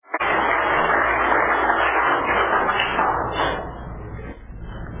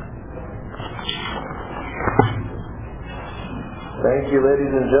Thank you,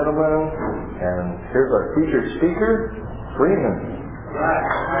 ladies and gentlemen. And here's our featured speaker, Freeman.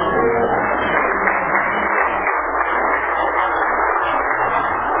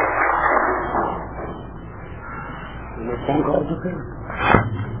 Phone calls up here.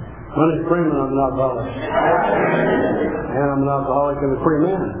 My name's Freeman. I'm an alcoholic. And I'm an alcoholic and a free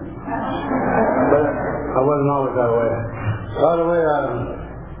man. But I wasn't always that way. By the way,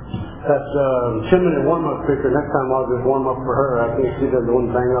 that's 10-minute warm-up picture. Next time I'll just warm up for her. I think she does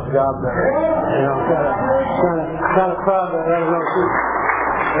one thing up job there. You know, kind of proud that I don't know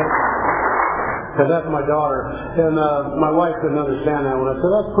because that's my daughter. And my wife didn't understand that when I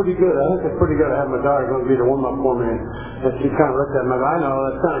said, that's pretty good. I think it's pretty good to have my daughter going to be the warm-up for me. And she kind of looked at me and I know,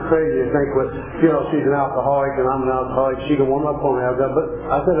 that's kind of crazy to think, she's an alcoholic and I'm an alcoholic. She can warm up for me.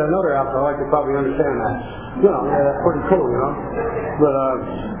 But I said, another alcoholic could probably understand that. That's pretty cool, But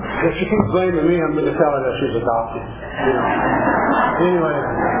if she keeps blaming me, I'm going to tell her that she's adopted. Anyway,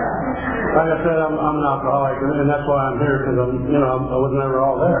 like I said, I'm an alcoholic, and that's why I'm here, because I was never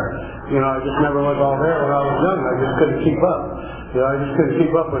all there. I just never was all there when I was young. I just couldn't keep up. I just couldn't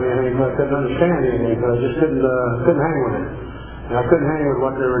keep up with anything. I couldn't understand anything. I just couldn't hang with it. And I couldn't hang with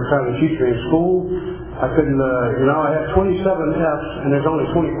what they were trying to teach me in school. I couldn't, I had 27 F's, and there's only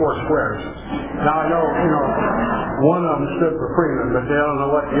 24 squares. Now I know, one of them stood for Freeman, but they don't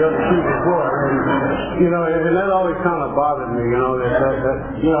know what the other two were for. And that always kind of bothered me,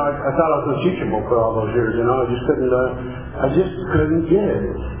 I thought I was unteachable for all those years, I just couldn't get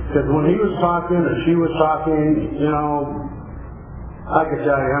it. Because when he was talking or she was talking, I could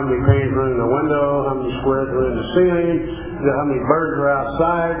tell you how many panes were in the window, how many squares were in the ceiling, how many birds were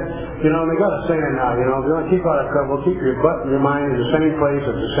outside. They got a saying now, if you want to keep out of trouble, keep your butt and your mind in the same place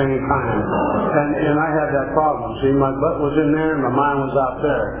at the same time. And I had that problem. See, my butt was in there and my mind was out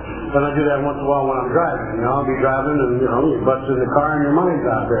there. And I do that once in a while when I'm driving. I'll be driving and, your butt's in the car and your mind's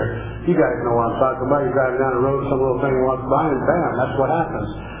out there. You guys know what I'm talking about. You're driving down the road, some little thing walks by and bam, that's what happens.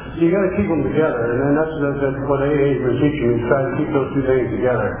 So you got to keep them together, and then that's what AA's been teaching me, is try to keep those two things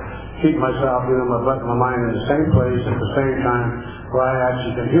together. Keep myself, my butt and my mind in the same place at the same time where I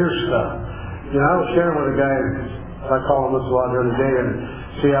actually can hear stuff. I was sharing with a guy, I call him once in a while during the day and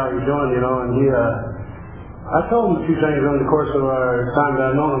see how he's doing, and he, I told him a few things during the course of our time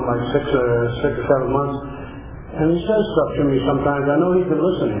that I've known him, like 6 or 7 months, and he says stuff to me sometimes. I know he's been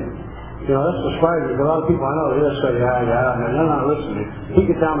listening. That's surprising, because a lot of people I know, they just say, yeah, and they're not listening. He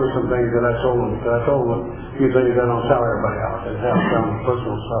could tell me some things that I told him, because I told him a few things I don't tell everybody else. I have some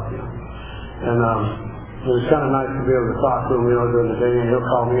personal stuff, And it was kind of nice to be able to talk to him, during the day, and he'll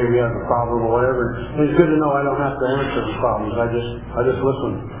call me if he has a problem or whatever. And it's good to know I don't have to answer the problems. I just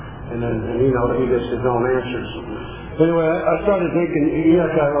listen. And then, he gets his own answers. Anyway, I started thinking,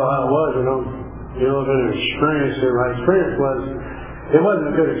 I know how it was, an experience here. My experience was, it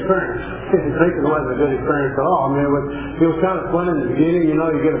wasn't a good experience. Drinking wasn't a good experience at all. It was kind of fun in the beginning. You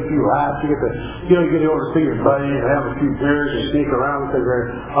get a few laughs. You get to over see your buddies and have a few beers and sneak around because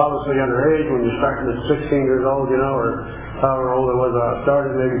they're obviously underage when you're starting at 16 years old, or however old it was I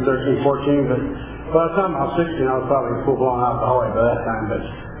started, maybe 13, 14. But by the time I was 16, I was probably a full-blown alcoholic by that time. But,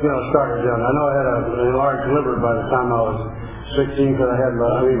 started young. I know I had an enlarged liver by the time I was 16 because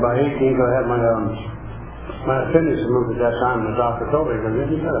by 18 because I had my appendix moved at that time, and the doctor told me,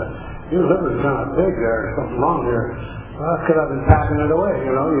 your liver's kind of big there, there's something wrong here. Well, I could have been packing it away,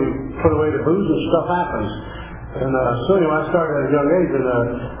 you put away the booze and stuff happens. And so anyway, I started at a young age, and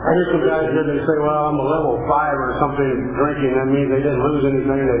I hear some guys here, they say, well, I'm a level 5 or something drinking. That means they didn't lose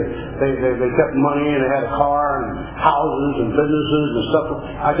anything. They kept money, and they had a car and houses and businesses and stuff.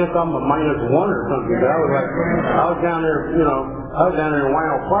 I guess I'm a -1 or something. But I was down there, I was down there in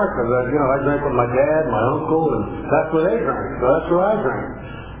Wino Park because, I drank with my dad, my uncle, and that's where they drank. So that's where I drank.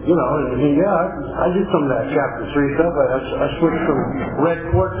 I did some of that chapter 3 stuff. I switched from red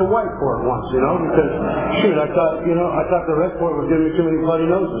port to white port once, because, I thought the red port was giving me too many bloody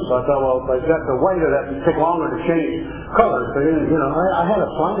noses. So I thought, well, if I got the white, it'd have to take longer to change colors. So, I had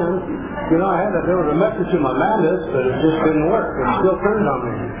a plan. There was a message in my madness, but it just didn't work. It still turned on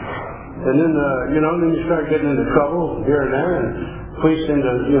me. And then, then you start getting into trouble here and there, and police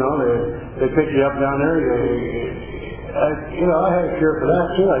they pick you up down there. I had a cure for that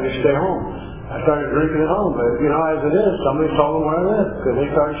too. I just stay home. I started drinking at home, but as it is, somebody told them where I lived because they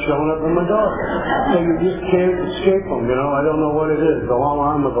started showing up in my door. So you just can't escape them, I don't know what it is, the long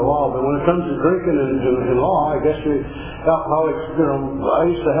arm of the law. But when it comes to drinking in law, I guess alcoholics, I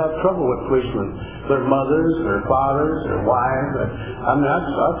used to have trouble with policemen. Their mothers, their fathers, their wives.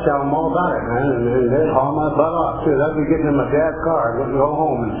 I'd tell them all about it, man, and they'd haul my butt off too. I'd be getting in my dad's car, I wouldn't go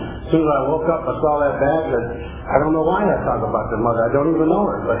home, and as soon as I woke up, I saw that badge, and I don't know why I talk about their mother. I don't even know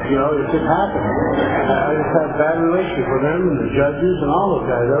her, but it just happened. I just had a bad relationship with them and the judges and all those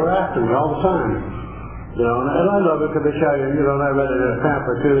guys. They were after me all the time. And I love it because they tell you, and I read it in a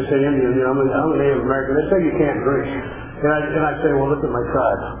pamphlet too. They say Indian, I'm a Native American. They say you can't drink, and I say, well, look at my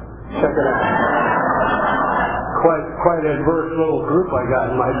tribe. Check it out. Quite a diverse little group I got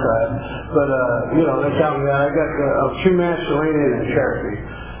in my tribe, but they tell me that I got Chumash, Selenian, and Cherokee,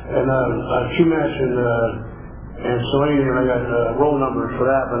 and Chumash and Selenian, I got roll numbers for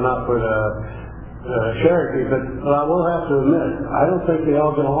that, but not for the Cherokee. But I will have to admit, I don't think they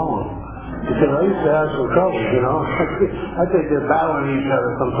all get along. Because I used to have some trouble, I think they're battling each other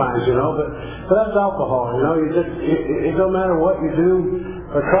sometimes, but that's alcohol, it don't matter what you do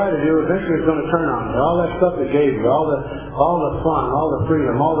or try to do, eventually it's going to turn on you. All that stuff it gave you, all the fun, all the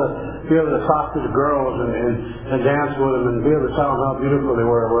freedom, all the be able to talk to the girls and dance with them and be able to tell them how beautiful they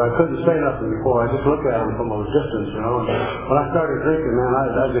were. Where I couldn't say nothing before, I just looked at them from a distance, And when I started drinking, man,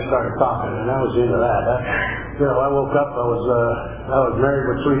 I just started talking, and that was the end of that. I woke up, I was married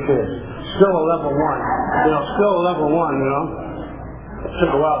with 3 kids. Still a level 1, still a level 1, It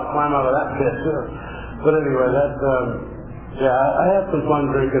took a while to climb out of that pit, too. But anyway, I had some fun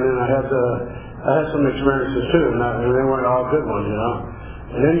drinking, and I had some experiences, too, and they weren't all good ones,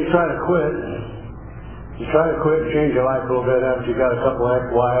 And then you try to quit. Change your life a little bit after you got a couple of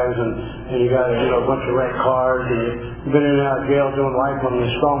ex-wives and you got a bunch of wrecked cars and you've been in and out of jail doing life on the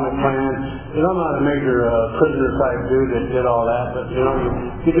installment plan. I'm not a major prisoner type dude that did all that, but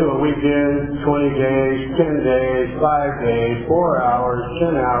you do a weekend, 20 days, 10 days, 5 days, 4 hours,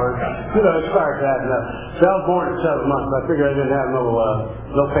 10 hours. It starts adding up. So I was born at 7 months. I figured I didn't have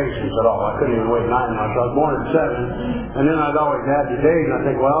no patience at all. I couldn't even wait 9 months. I was born at 7, and then I'd always have the days, and I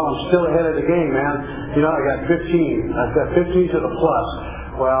think, well, I'm still ahead of the game, man. I got 15. I've got 15 to the plus.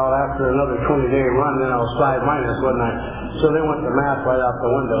 Well, after another 20-day run, then I was 5 minus, wasn't I? So they went the math right out the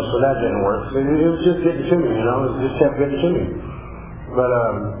window, so that didn't work. It was just getting to me, It just kept getting to me. But,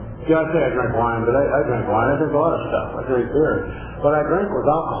 I say I drink wine, but I drink wine. I drink a lot of stuff. I drink beer. But I drink with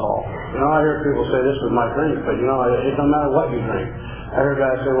alcohol. I hear people say this is my drink, but, it don't matter what you drink. I hear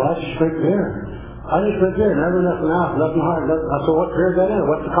guys say, well, I just drink beer. I just drink beer, never nothing else, nothing hard. I said, what beer is that in?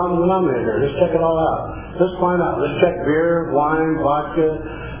 What's the common denominator? Let's check it all out. Let's find out. Let's check beer, wine, vodka,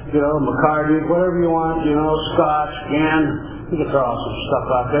 Bacardi, whatever you want, Scotch, gin. We can throw some stuff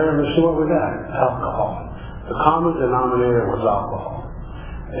out there and let's see what we got. Alcohol. The common denominator was alcohol.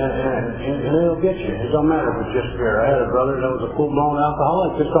 And it'll get you. It don't matter if it's just beer. I had a brother that was a full-blown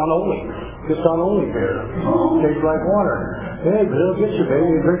alcoholic just on only beer. Tastes like water. Hey, but it'll get you, baby.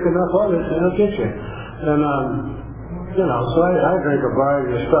 You drink enough of it, it'll get you. And, so I drank a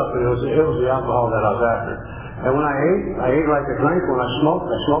variety of stuff, and it was the alcohol that I was after. And when I ate like a drink. When I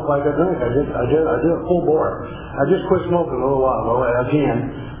smoked like a drink. I did a full bore. I just quit smoking a little while ago,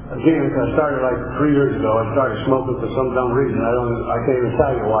 Again, because I started like 3 years ago. I started smoking for some dumb reason. I can't even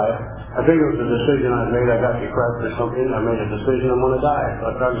tell you why. I think it was a decision I made. I got depressed or something. I made a decision I'm going to die.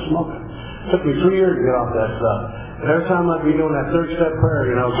 So I started smoking. It took me 3 years to get off that stuff. And every time I'd be doing that 3rd-step prayer,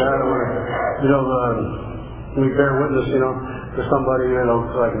 God, I want to, we bear witness, to somebody,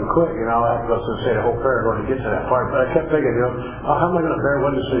 so I can quit. I have to go say the whole prayer in order to get to that part. But I kept thinking, how am I going to bear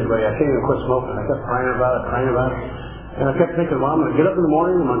witness to anybody? I can't even quit smoking. I kept praying about it. And I kept thinking, well, I'm going to get up in the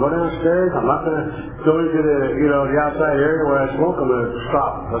morning, I'm going to go downstairs, I'm not going to go into the outside area where I smoke, I'm going to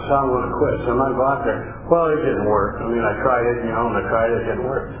stop. That's how I'm going to quit. So I'm not going to go out there. Well, it didn't work. I tried it, and I tried it, it didn't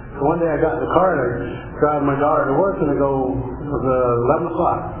work. So one day I got in the car and I drive my daughter to work, and I go, it was 11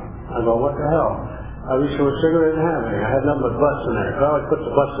 o'clock. I go, what the hell? I reached for a cigarette and have any. I had nothing but butts in there. So I always put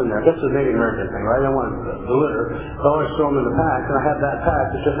the butts in there. That's a Native American thing, right? I don't want the litter. I always throw them in the pack, and I had that pack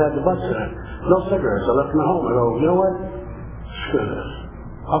that just had the butts in it. No cigarettes. I left them at home. I go, you know what? Screw this.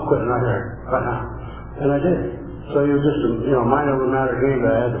 I'm quitting right here, right now. And I did. So it was just a mind over matter game that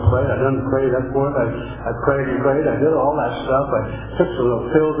I had to play. I done prayed up for it. I prayed and prayed. I did all that stuff. I took some little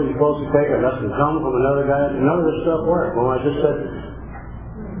pills that you're supposed to take. I got some gum from another guy. None of this stuff worked. When I just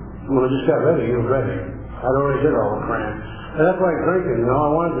got ready, he was ready. I'd already did all the praying. And that's like drinking,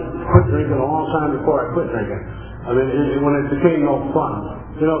 I wanted to quit drinking a long time before I quit drinking. I mean, when it became no fun.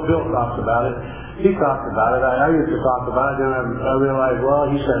 Bill talks about it. He talked about it. I used to talk about it, and I realized, well,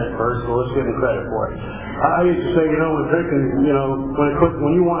 he said it first, so let's give him credit for it. I used to say, when drinking,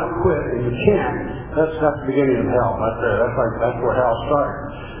 when you want to quit and you can't, that's the beginning of hell right there. That's where hell starts.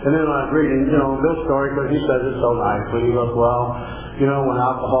 And then I was reading, Bill's story, because he says it so nicely. He goes, well, when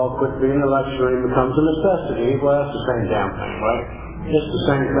alcohol quits being a luxury and becomes a necessity, well, that's the same damn thing, right? It's the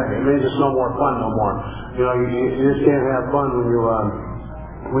same thing. It means it's no more fun no more. You just can't have fun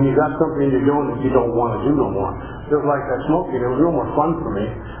when you got something you're doing that you don't want to do no more. It was like that smoking. It was no more fun for me.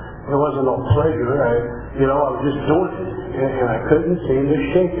 It wasn't no pleasure. I was just doing it, and I couldn't seem to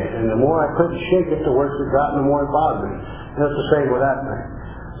shake it. And the more I couldn't shake it, the worse it got, and the more it bothered me. And it's the same with that thing.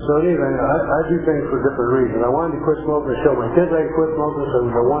 So anyway, I do things for different reasons. I wanted to quit smoking to show my kids I could quit smoking, so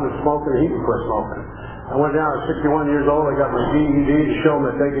if I wanted smoking, he could quit smoking. I went down at 61 years old. I got my GED to show them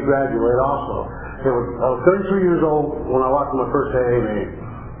that they could graduate also. I was 33 years old when I walked to my first AA meeting.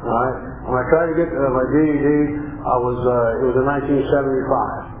 All right. When I tried to get my GED, it was in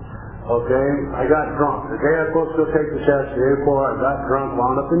 1975. Okay, I got drunk. The day I was supposed to go take the test, the day before, I got drunk,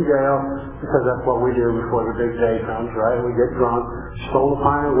 wound up in jail, because that's what we do before the big day comes, right? We get drunk, stole a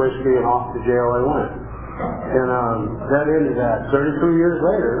pint of whiskey, and off to jail I went. And that ended that. 33 years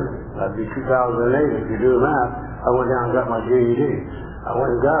later, that'd be 2008 if you do the math, I went down and got my GED. I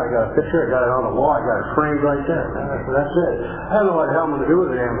went and I got a picture, I got it on the wall, I got it framed right there. That's it. I don't know what the hell I'm going to do with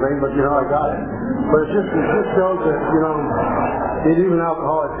the damn thing, but I got it. But it just shows that, even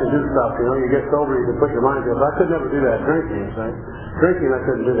alcoholics can do stuff, you get sober, you can put your mind to it. But I could never do that drinking, see? Drinking, I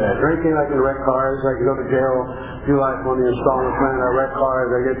couldn't do that. Drinking, I can wreck cars, I can go to jail, do life on the installment plan, I wreck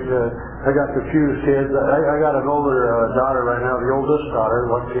cars, I got confused kids. I got an older daughter right now, the oldest daughter,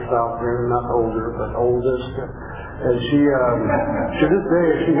 what's she out here, not older, but oldest. And she, to this day,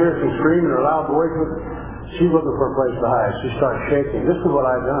 if she hears me screaming or loud voices, she's looking for a place to hide. She starts shaking. This is what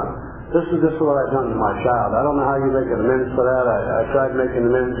I've done. This is what I've done to my child. I don't know how you make an amends for that. I tried making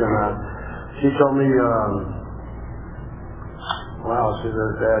amends, and she told me, she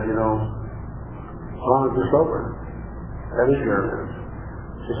said, Dad, as long as you're sober, that is your amends.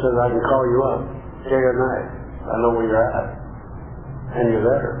 She says, I can call you up day or night. I know where you're at. And you're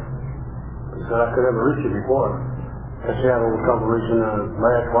there. She said, I could never reach you before. I said, I had a little trouble reaching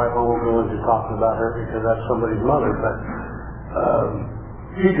my ex-wife. I won't go into talking about her because that's somebody's mother. But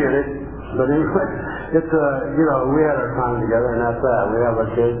she did it. But anyway, it's, we had our time together, and that's that. We have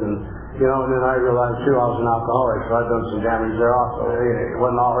our kids, and then I realized, too, I was an alcoholic, so I've done some damage there also. It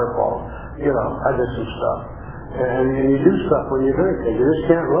wasn't all her fault. I did some stuff. And you do stuff when you drink. You just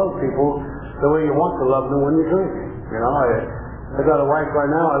can't love people the way you want to love them when you drink. I got a wife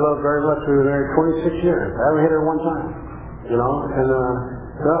right now I love very much. We were married 26 years. I haven't hit her one time. And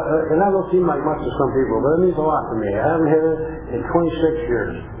that don't seem like much to some people, but it means a lot to me. I haven't hit her in 26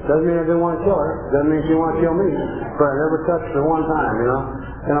 years. Doesn't mean I didn't want to kill her. Doesn't mean she wanted to kill me. But I never touched her one time,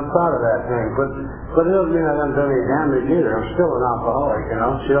 And I'm proud of that thing. But it doesn't mean I haven't done any damage either. I'm still an alcoholic,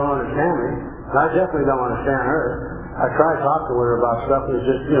 She don't understand me. And I definitely don't understand her. I try talking with her about stuff, and it's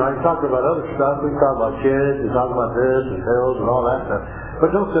just, I talk about other stuff. We talk about kids, and talk about this, and pills, and all that stuff.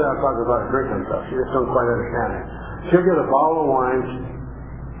 But don't sit out talking about drinking stuff. She just don't quite understand it. She'll get a bottle of wine,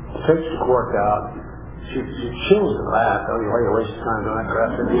 takes the cork out, she chills the glass. Oh, you waste time doing that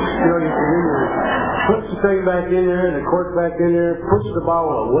crap. You puts the thing back in there, and the cork back in there, puts the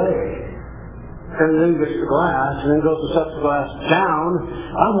bottle away. And then gets the glass, and then goes to set the glass down.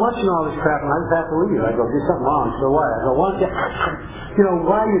 I'm watching all this crap, and I just have to leave. I go, there's something wrong. So what? I go,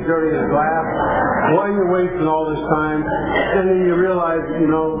 why are you dirtying the glass? Why are you wasting all this time? And then you realize,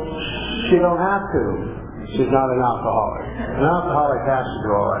 she don't have to. She's not an alcoholic. An alcoholic has to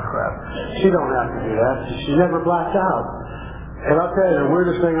do all that crap. She don't have to do that. She never blacks out. And I'll tell you, the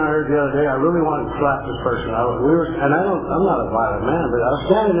weirdest thing I heard the other day, I really wanted to slap this person. I'm not a violent man, but I was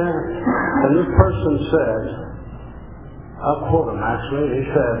standing there, and this person said, I'll quote him actually, he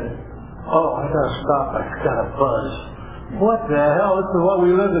said, oh, I gotta stop, I got a buzz. What the hell? This is what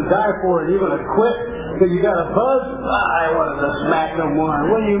we live and die for, and you're gonna quit because you got a buzz? I wanted to smack him one.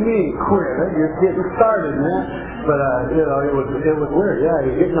 What do you mean, quit? You're getting started, man. But, it was weird. Yeah,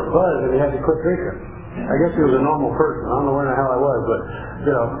 he's getting a buzz, and he had to quit drinking. I guess he was a normal person. I don't know where the hell I was, but,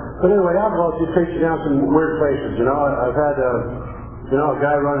 But anyway, alcohol just takes you down some weird places, I've had, a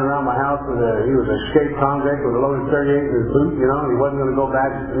guy running around my house, and he was an escaped convict with a loaded 38 in his boot, He wasn't going to go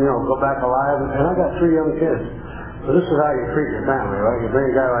back alive. And I got 3 young kids. So this is how you treat your family, right? You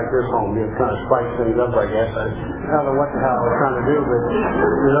bring a guy like this home, you kind of spice things up, I guess. I don't know what the hell I was trying to do, but,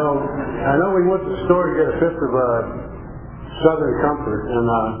 I know we went to the store to get a fifth of Southern Comfort, and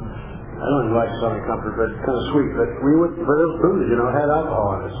I don't even like Southern Comfort, but it's kind of sweet. But we went for those booze, you know, it had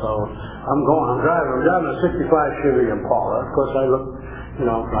alcohol in it. So I'm driving a 65 Chevy Impala. Of course, I look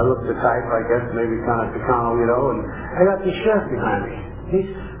the type, I guess, maybe kind of Chicano, you know, and I got the sheriff behind me.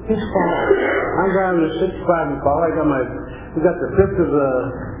 He's following. I'm driving a 65 Impala. We got the fifth of the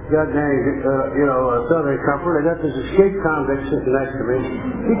Southern Comfort. I got this escape convict sitting next to me.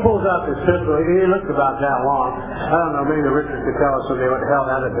 He pulls out this pistol. He looked about that long. I don't know, maybe Richard could tell us someday what the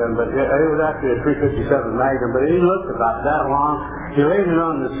hell that had been, but it was actually a .357 Magnum, but he looked about that long. He laid it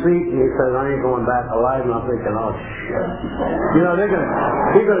on the seat, and he said, I ain't going back alive. And I'm thinking, oh, shit. You know,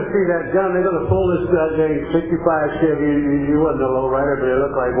 he's going to see that gun. They're going to pull this dang 65 Chevy. He wasn't a low rider, but he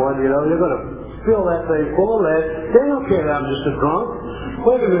looked like one, you know. They're going to fill that thing full of lead. They don't care that I'm just a drunk.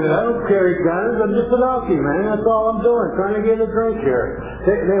 Wait a minute, I don't carry guns. I'm just a donkey, man. That's all I'm doing, trying to get a drink here.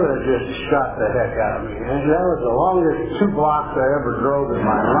 They would have just shot the heck out of me. And that was the longest 2 blocks I ever drove in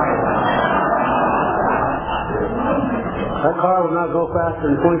my life. That car would not go faster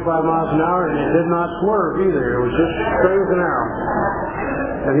than 25 miles an hour, and it did not swerve either. It was just straight as an arrow.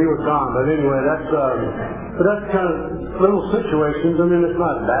 And he was gone. But anyway, that's kind of little situations. I mean, it's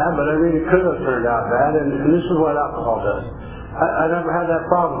not bad, but I mean, it could have turned out bad. And this is what alcohol does. I never had that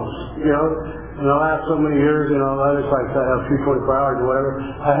problem, you know, in the last so many years, you know, I just like to have 24 hours or whatever.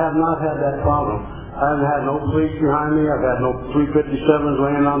 I have not had that problem. I haven't had no police behind me. I've had no 357s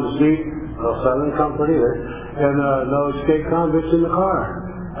laying on the seat, no Southern Comfort either, and no escape convicts in the car.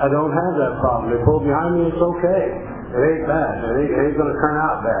 I don't have that problem. They pull behind me, it's okay. It ain't bad. It ain't going to turn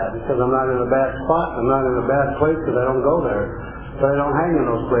out bad because I'm not in a bad spot. I'm not in a bad place because I don't go there. So I don't hang in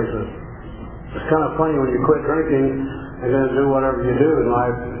those places. It's kind of funny when you quit drinking and then do whatever you do in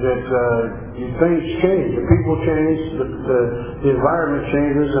life, that things change, the people change, the environment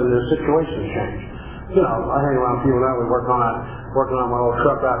changes, and the situations change. You know, I hang around people now. We're working on my old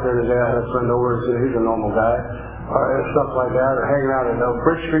truck out there today. I had a friend over, and he's a normal guy, or stuff like that, or hanging out at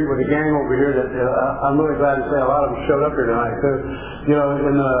Bridge Street with a gang over here. That I'm really glad to say a lot of them showed up here tonight too. You know,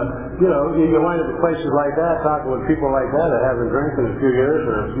 and you wind up at places like that, talking with people like that haven't drank in a few years,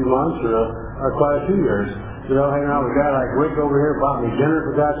 or a few months, or quite a few years. You know, hanging out with a guy like Rick over here, bought me dinner,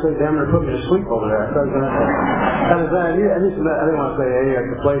 for God's sake, damn near put me to sleep over there. I didn't want to say, hey, at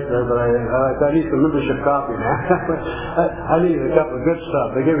the place there, but I need some membership coffee, man. I needed a cup of good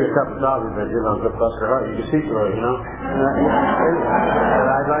stuff. They give you a cup of coffee, but, you know, good Buster Hart, you can see through it, you know.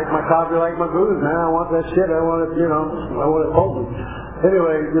 I like my coffee like my booze, man. I want that shit. I want it potent.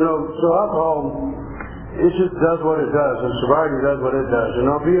 Anyway, you know, so alcohol, it just does what it does, and sobriety does what it does. You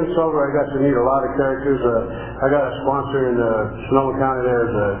know, being sober, I got to meet a lot of characters. I got a sponsor in Sonoma County there.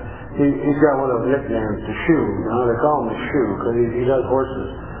 He's got one of the nicknames, the Shoe. You know, they call him the Shoe because he does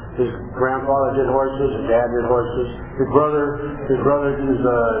horses. His grandfather did horses. His dad did horses. His brother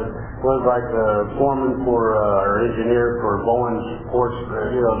was like the foreman for or engineer for Bowen's Ports.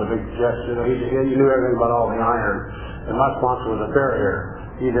 You know, the big jets. You know, he knew everything about all the iron. And my sponsor was a farrier.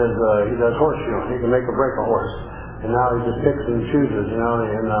 He does horseshoeing. He can make or break a horse. And now he just picks and chooses, you know,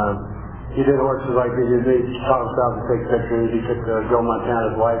 and he did horses like he taught himself to take pictures. He took Joe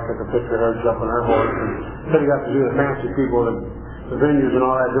Montana's wife, took a picture of her jumping her horse, and then he got to do the fancy people, the venues and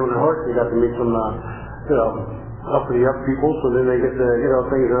all that doing their horse. He got to meet some, uppity up people, so then they get the, you know,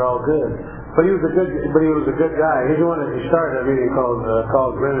 things are all good. But he was a good guy. He's the one that started a meeting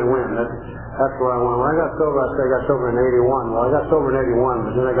called Grin and Win. That's where I went. When I got sober, I said I got sober in 81. Well, I got sober in 81,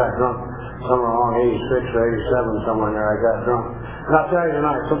 but then I got drunk somewhere along 86 or 87, somewhere in there. I got drunk. And I'll tell you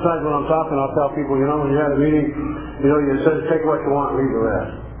tonight, sometimes when I'm talking, I'll tell people, you know, when you're at a meeting, you know, you said take what you want and leave the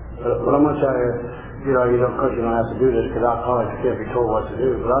rest. But I'm going to tell you, you know, of course you don't have to do this because alcoholics can't be told what to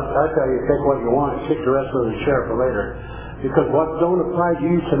do. But I'll tell you, take what you want and kick the rest of the chair for later. Because what don't apply to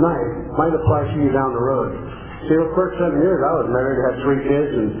you tonight might apply to you down the road. See, the first 7 years I was married, had 3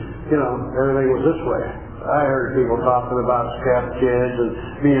 kids, and, you know, everything was this way. I heard people talking about step-kids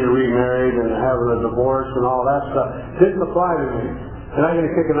and being remarried and having a divorce and all that stuff. Didn't apply to me. And I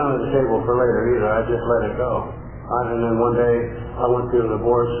didn't kick it under the table for later either. I just let it go. And then one day I went through a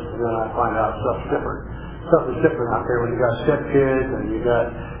divorce, and then I find out stuff's different. Stuff is different out there when you got step-kids and you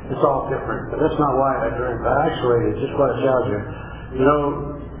got... It's all different, but that's not why I drink. But actually, it's just what it tells you. You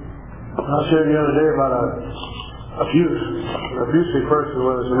know, I was hearing the other day about abuse. An abusive person,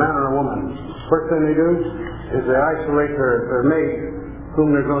 whether it's a man or a woman, first thing they do is they isolate their mate,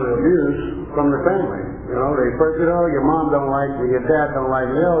 whom they're going to abuse, from their family. You know, they first, you know, your mom don't like me, your dad don't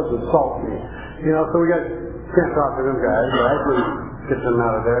like me, they'll insult me. You know, so can't talk to them guys, right? get them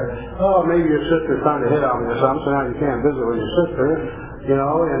out of there. Oh, maybe your sister's trying to hit on me or something, so now you can't visit with your sister, you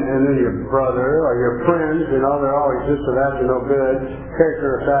know, and then your brother or your friends, you know, they're always this or that, you're no good,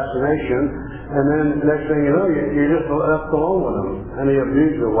 character assassination, and then next thing you know, you're just left alone with them, and they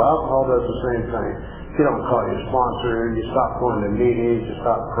abuse you. Well, alcohol does the same thing. You don't call your sponsor, you stop going to meetings, you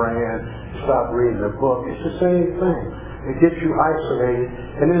stop praying, you stop reading a book. It's the same thing. It gets you isolated,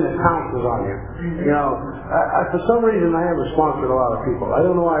 and then it pounces on you. You know, for some reason I haven't sponsored a lot of people. I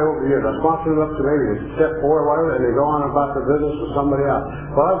don't know why over the years. I sponsored them up to maybe step 4 or whatever, and they go on about their business with somebody else.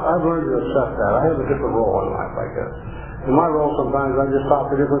 Well, I've learned to accept that. I have a different role in life, I guess. In my role, sometimes I just talk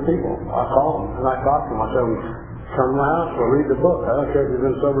to different people. I call them, and I talk to them. I tell them, come to my house, we'll read the book. I don't care if you've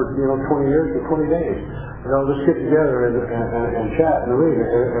been sober, 20 years or 20 days. Just get together and chat and read,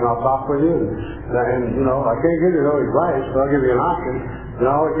 and I'll talk with you. And I can't give you no advice, but I'll give you an option.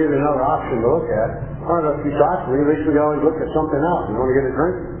 I'll give you another option to look at. All right, if you talk to me, at least we can always look at something else. You want to get a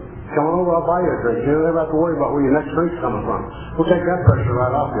drink? Come on over, I'll buy you a drink. You don't have to worry about where your next drink's coming from. We'll take that pressure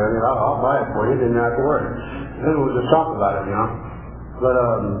right off you. I'll buy it for you, then you have to worry. Then we'll just talk about it, But,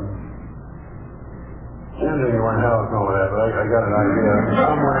 I don't know where the hell I was going with that, but I got an idea.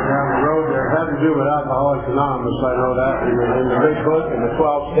 Somewhere down the road there, it had to do with Alcoholics Anonymous, I know that, in the big book, and the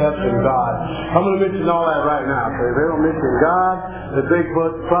 12 steps, and God. I'm going to mention all that right now. So if they don't mention God, the big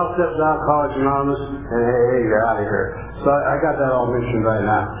book, 12 steps to Alcoholics Anonymous, and hey, you're out of here. So I got that all mentioned right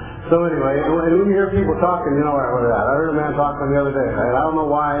now. So anyway, when you hear people talking, you know where we're at. I heard a man talking the other day, and I don't know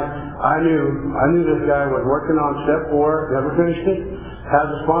why. I knew this guy was working on step 4, never finished it. Has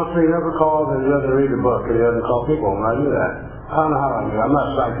a sponsor, he never called, and he doesn't read the book, and he doesn't call people, and I knew that. I don't know how I knew. I'm not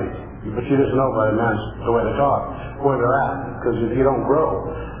psychic, but you just know by the man's the way they talk, where they're at, because if you don't grow,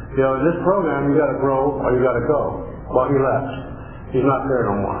 in this program, you got to grow or you got to go. Well, he left. He's not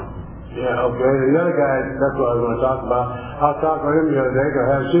there no more. Yeah, okay. The other guy, that's what I was going to talk about. I was talking to him the other day, because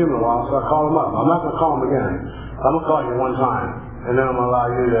I haven't seen him in a while, so I called him up. I'm not going to call him again. I'm going to call you one time. And then I'm going to allow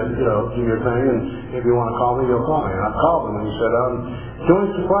you to, do your thing, and if you want to call me, you'll call me. And I called him, and he said, doing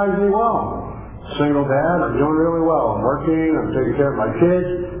surprisingly well. Single dad, I'm doing really well. I'm working, I'm taking care of my kids.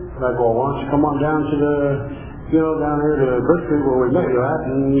 And I go, why don't you come on down to the, down here to Brook Street where we met you at,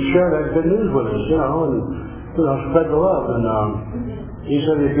 and share that good news with us, and, spread the love. And he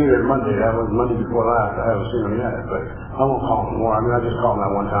said he'd be there Monday. That was Monday before last. I haven't seen him yet, but I won't call him more. I mean, I just called him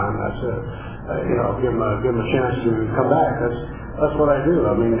that one time, and that's it. Give him a chance to come back. That's what I do.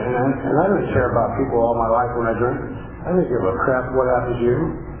 I mean, and I didn't care about people all my life when I drink. I didn't give a crap what happened to you.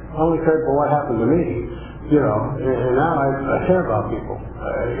 I only cared for what happened to me. And now I care about people.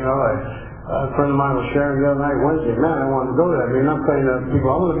 A friend of mine was sharing the other night, Wednesday. Man, I wanted to go to that meeting. I'm saying to people,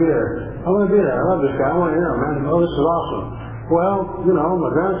 I want to be there. I want to be there. I love this guy. I want to hear him, man. Oh, this is awesome. Well,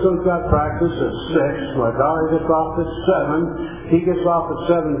 my grandson's got practice at 6. My daughter gets off at 7. He gets off at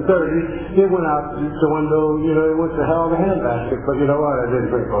 7:30. He went out the window, he went to hell in a handbasket. But you know what? I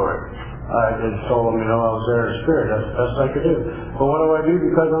didn't drink for it. I just told him, I was there in spirit. That's the best I could do. But what do I do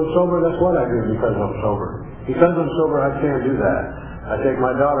because I'm sober? That's what I do because I'm sober. Because I'm sober, I can't do that. I take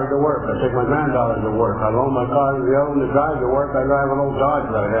my daughter to work. I take my granddaughter to work. I loan my car to the other one to drive to work. I drive an old Dodge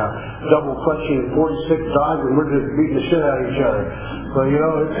right now. Double clutching 46 Dodge, and we're just beating the shit out of each other. So,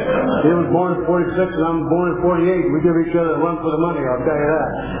 he was born in 46 and I'm born in 48. We give each other a run for the money, I'll tell you that.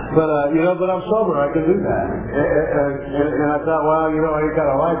 But, but I'm sober. I can do that. And I thought, well, I ain't got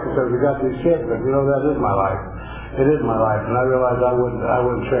a life because we got these kids, but, that is my life. It is my life. And I realized I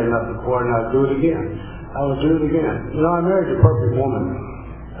wouldn't trade nothing for it, and I'd do it again. I would do it again. I married a perfect woman.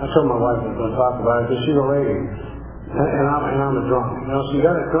 I told my wife I was going to talk about it because she's a lady. And I'm a drunk. So you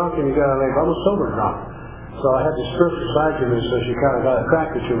got a drunk and you got a lady. I'm a sober drunk. So I had this scripture side to me, so she kind of got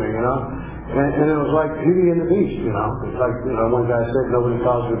attracted to me, And it was like Beauty and the Beast, It's like, one guy said, nobody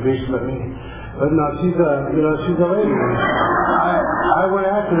calls her a beast but me. But no, she's a lady. I went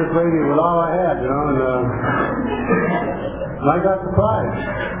after this lady with all I had, and I got the prize.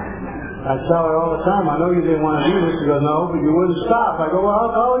 I tell her all the time, I know you didn't want to do this. She goes, no, but you wouldn't stop. I go, well,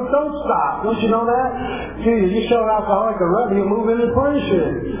 alcoholics don't stop. Don't you know that? See, you show an alcoholic a rub, you move in and furnish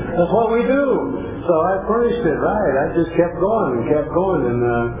it. That's what we do. So I furnished it, right. I just kept going,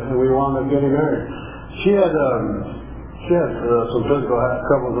 and we wound up getting married. She had some physical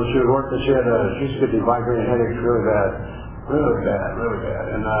troubles when she was working. She used to get these migraine headaches really bad.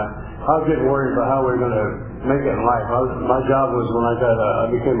 And I was getting worried about how we were going to make it in life. My job was when I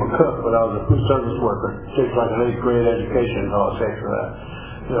became a cook, but I was a food service worker. It takes like an 8th grade education, all it takes for that.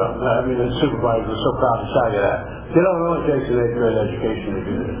 The supervisor was so proud to tell you that. It only takes an 8th grade education to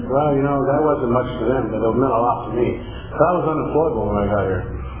do this. Well, that wasn't much to them, but it meant a lot to me. So I was unemployable when I got here.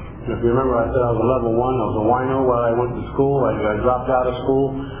 If you remember, I said I was a level 1. I was a wino while I went to school. I dropped out of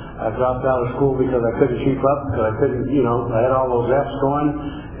school. I dropped out of school because I couldn't keep up, because I couldn't, I had all those F's going,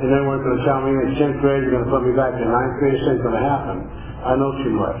 and they weren't going to tell me in 10th grade you're going to put me back in 9th grade. This ain't going to happen. I know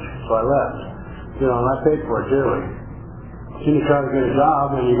too much. So I left. And I paid for it dearly. Then you try to get a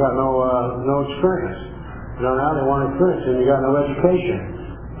job and you got no experience. Now they want experience and you got no education.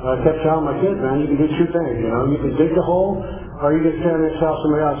 I kept telling my kids, man, you can do two things, you can dig the hole, or you can stand there and tell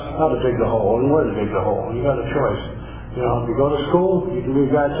somebody else how to dig the hole and where to dig the hole. You got a choice. If you go to school, you can be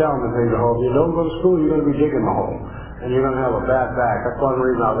a guy telling them to dig the hole. If you don't go to school, you're going to be digging the hole. And you're going to have a bad back. That's one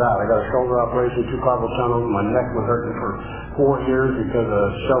reason I was out. I got a shoulder operation, 2 carpal tunnels, my neck was hurting for 4 years because of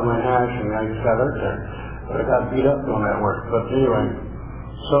shoveling hash, and I just got hurt there. But I got beat up doing that work. But anyway,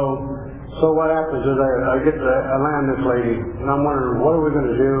 so what happens is I land this lady, and I'm wondering, what are we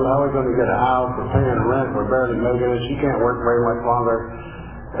going to do? How are we going to get a house? We're paying rent. We're barely making it. She can't work very much longer.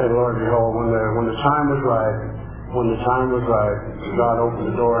 And Lord behold, when the time was right, God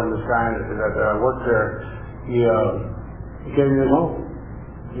opened the door, and this guy that worked there, he gave me a loan.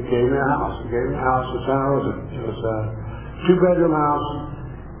 He gave me a house. He gave me a house in Santa Rosa. It was a 2-bedroom house,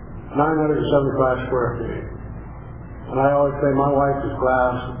 975 square feet. And I always say my wife is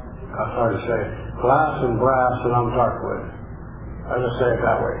glass and brass, and I'm darkwood. I just say it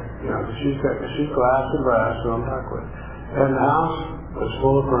that way. She's glass and brass, and I'm darkwood. And the house was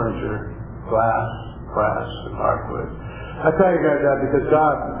full of furniture, glass, brass, and darkwood. I tell you guys that because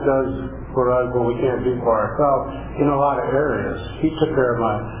God does for us what we can't do for ourselves in a lot of areas. He took care of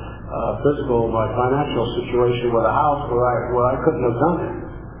my my financial situation with a house where I couldn't have done it.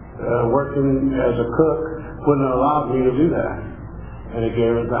 Working as a cook wouldn't have allowed me to do that. And He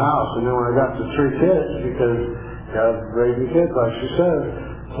gave us the house. And then when I got to 3 kids, because God's raising kids, like she said,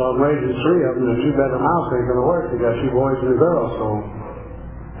 so I'm raising 3 of them in a 2-bedroom house. Ain't going to work. They got 2 boys and a girl. So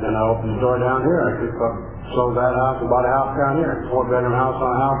then I opened the door down here. I could sold that house and bought a house down here. 4-bedroom house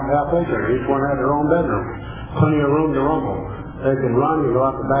on a half acre. Each one had their own bedroom. Plenty of room to rumble. They can run. You go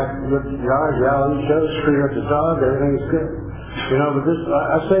out the back of the yard, yell at each other, scream at the dog. Everything's good. But this,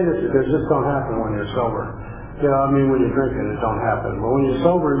 I say this because this don't happen when you're sober. When you're drinking, it don't happen. But when you're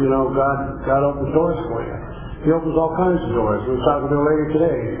sober, God opens doors for you. He opens all kinds of doors. We were talking to a lady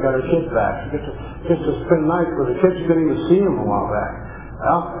today. She got her kids back. She gets to spend nights with the kids. She couldn't even see them a while back.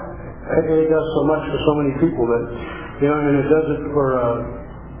 It does so much for so many people that, and it does it for,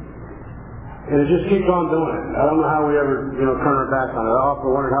 and it just keeps on doing it. I don't know how we ever, turn our back on it. I often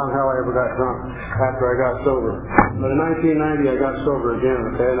wondered how I ever got drunk after I got sober. But in 1990, I got sober again,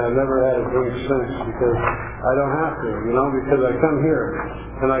 and I've never had a drink since because I don't have to, because I come here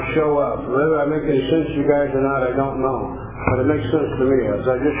and I show up. Whether I make any sense to you guys or not, I don't know. But it makes sense to me as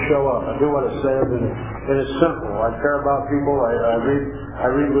I just show up. I do what it says, and it's simple. I care about people. I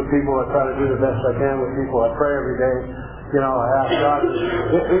read with people. I try to do the best I can with people. I pray every day. I ask God.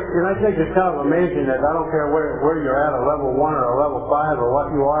 And I think it's kind of amazing that I don't care where you're at, a level 1 or a level 5, or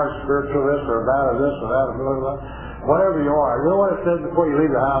what you are, spiritualist or that or this or that or blah, blah, blah. Whatever you are. You know what it says before you leave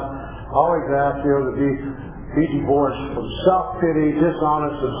the house? Always ask you to be divorced from self-pity,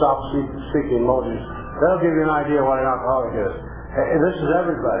 dishonest, and self-seeking motives. That'll give you an idea what an alcoholic is. And this is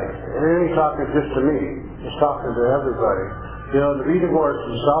everybody. And it ain't talking just to me. It's talking to everybody. To be divorced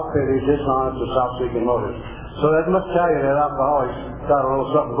from self-pity, dishonest, and self-seeking motives. So that must tell you that alcoholics got a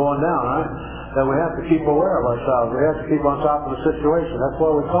little something going down, right? That we have to keep aware of ourselves. We have to keep on top of the situation. That's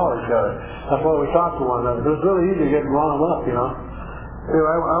why we call each other. That's why we talk to one another. It's really easy to get blown up,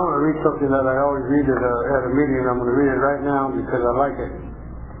 Anyway, I want to read something that I always read at a meeting. I'm going to read it right now because I like it.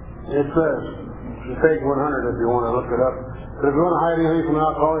 It says, page 100 if you want to look it up. But if you want to hide anything from an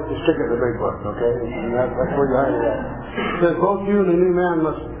alcoholic, just stick it in the big book, okay? And that's where you hide it at. It says, both you and the new man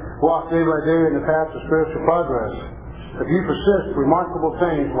must walk day by day in the path of spiritual progress. If you persist, remarkable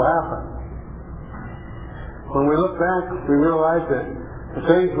things will happen. When we look back, we realize that the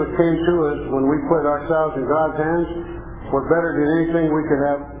things which came to us when we put ourselves in God's hands were better than anything we could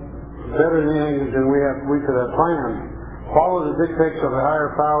have planned. Follow the dictates of a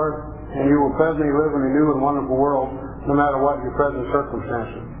higher power, and you will presently live in a new and wonderful world, no matter what your present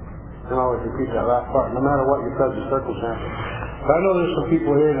circumstances. And I always repeat that last part, no matter what your present circumstances. I know there's some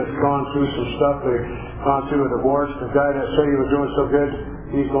people here that's gone through some stuff. They've gone through a divorce. The guy that said he was doing so good,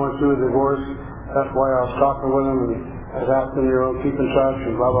 he's going through a divorce. That's why I was talking with him, and I was asking him, keep in touch,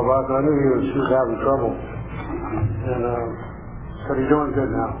 and blah, blah, blah. But I knew he was having trouble. And, but he's doing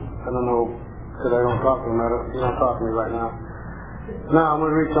good now. I don't know, because I don't talk to him. He's not talking to me right now. Now, I'm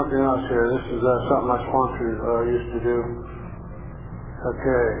going to read something else here. This is something my sponsor used to do.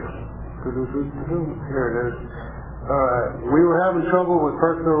 Okay. Here it is. Alright, we were having trouble with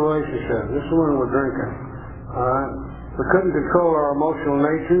personal relationships. This is when we're drinking. Alright, we couldn't control our emotional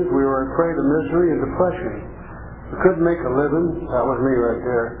natures. We were a prey to misery and depression. We couldn't make a living. That was me right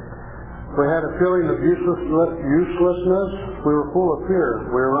there. We had a feeling of uselessness. We were full of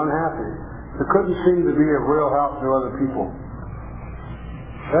fear. We were unhappy. We couldn't seem to be of real help to other people.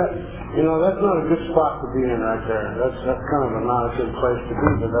 That's not a good spot to be in right there. That's kind of not a good place to be.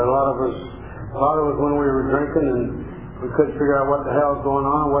 But a lot of us when we were drinking and we couldn't figure out what the hell was going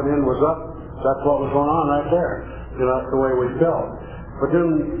on, what end was up, that's what was going on right there. That's the way we felt. But then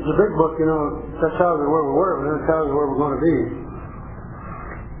the big book, that tells us where we were, and then it tells us where we're going to be.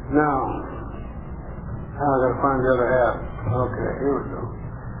 Now I got to find the other half. Okay, here we go.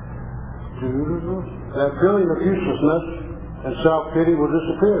 That feeling of uselessness and self-pity will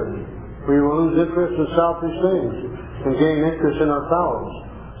disappear. We will lose interest in selfish things and gain interest in our fellows.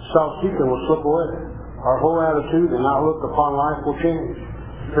 Self-seeking will slip away. Our whole attitude and outlook upon life will change.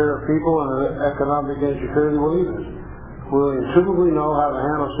 Fear of people and economic insecurity will leave us. We'll intuitively know how to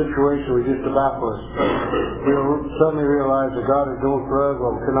handle a situation we used to baffle us. We'll suddenly realize that God is doing for us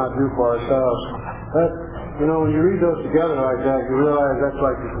what we cannot do for ourselves. When you read those together like that, you realize that's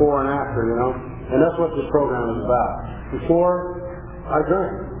like before and after, And that's what this program is about. Before, I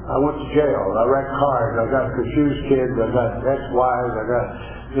drank. I went to jail. I wrecked cars. I got confused kids. I got ex-wives. I got,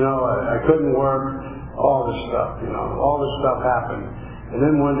 I couldn't work. All this stuff, All this stuff happened. And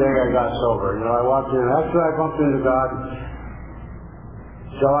then one day I got sober. I walked in. After I bumped into God,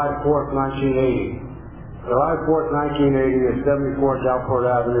 July 4th, 1980. July 4th, 1980 at 74 Delport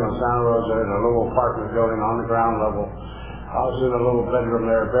Avenue in Santa Rosa in a little apartment building on the ground level. I was in a little bedroom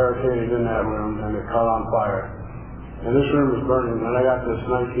there, barricaded in that room, and it caught on fire. And this room was burning, and I got this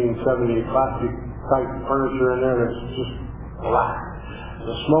 1970 plastic type furniture in there that's just black.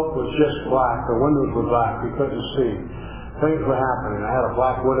 The smoke was just black. The windows were black. You couldn't see. Things were happening. I had a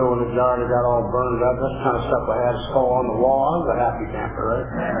black widow in a jar that got all burned up. That kind of stuff I had skull on the wall. I was a happy camper, right?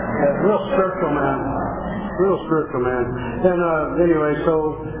 Real spiritual man. Real spiritual man. And anyway,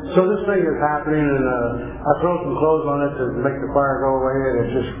 so this thing is happening, and I throw some clothes on it to make the fire go away, and it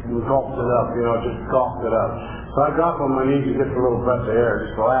just gulped it up, just gulped it up. So I got on my knees to get a little breath of air,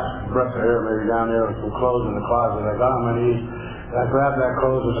 just the last breath of air maybe down there with some clothes in the closet. I got on my knees, and I grabbed that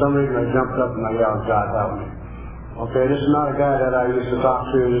clothes, and for some reason I jumped up and I yelled, "God help me." Okay, this is not a guy that I used to talk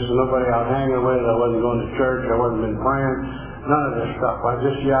to. This is nobody I was hanging with. I wasn't going to church. I wasn't been praying. None of this stuff. I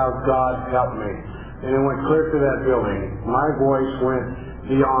just yelled, "God help me." And it went clear to that building. My voice went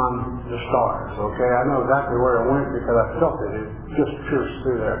beyond the stars. Okay, I know exactly where it went because I felt it. It just pierced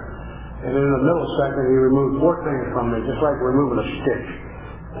through there. And in a millisecond, he removed 4 things from me, just like removing a stitch.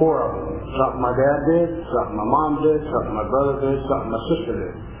 4 of them. Something my dad did, something my mom did, something my brother did, something my sister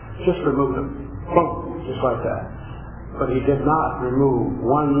did. Just removed them. Boom, just like that. But he did not remove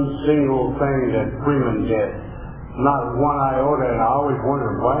one single thing that Freeman did. Not one iota, and I always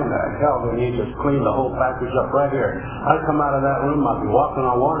wondered, why in the hell did he just clean the whole package up right here? I'd come out of that room, I'd be walking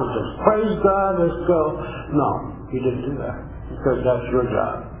on water and just, praise God, let's go. No, he didn't do that, because that's your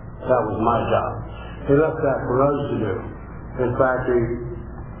job. That was my job. He left that for us to do. In fact,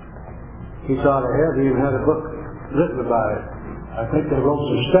 he thought ahead, he even had a book written about it. I think they wrote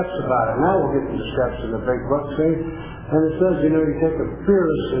some steps about it. Now we'll get to the steps in the big book, see? And it says, you take a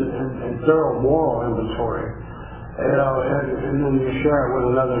fearless and thorough moral inventory. And then you share it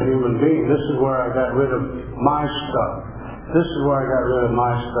with another human being. This is where I got rid of my stuff. This is where I got rid of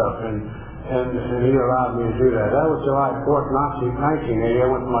my stuff. And he allowed me to do that. That was July 4th, 1980. I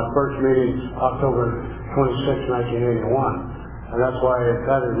went to my first meeting October 26, 1981. And that's why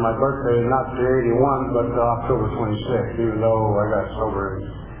that is my birthday, not to 81, but October 26th, even though I got sober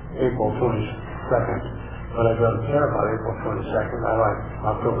April 22nd. But I don't care about April 22nd. I like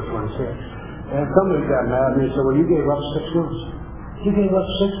October 26th. And somebody got mad at me and said, well, you gave up 6 months. You gave up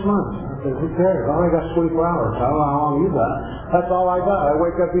 6 months. I said, who cares? I only got 24 hours. I don't know how long you got. That's all I got. I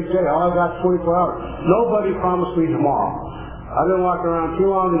wake up each day. All I got is 24 hours. Nobody promised me tomorrow. I've been walking around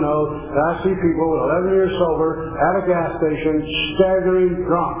too long to know that I see people with 11 years sober at a gas station staggering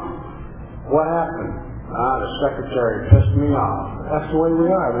drunk. What happened? The secretary pissed me off. That's the way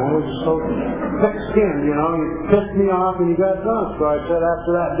we are, man. We're just so thick-skinned, you pissed me off and you got drunk. So I said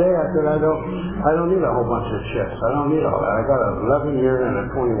after that day, I said, I don't need a whole bunch of chicks. I don't need all that. I got an 11-year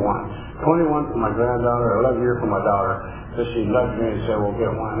and a 21. 21 for my granddaughter, 11 year for my daughter. So she nudged me and said, well,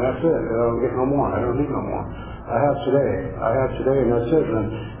 get one. And that's it. I don't get no more. I don't need no more. I have today, and that's it.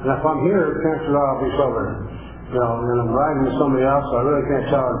 And if I'm here, chances are I'll be sober. and I'm riding with somebody else, so I really can't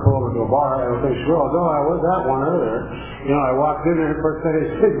tell her to pull over to a bar. I don't think she will. No, I was at one earlier. I walked in there, the first thing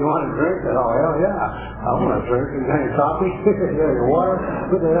they said, you want a drink? I said, oh, hell yeah. I want a drink. You got any coffee? You got any water?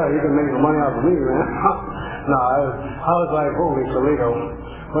 What the hell? You can make the money off of me, man. No, I was like, holy Toledo.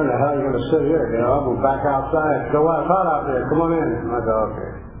 Where the hell are you going to sit here? I'm going back outside. Go out, hot out there. Come on in. I go,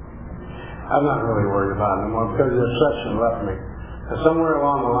 okay. I'm not really worried about it anymore because the obsession left me. And somewhere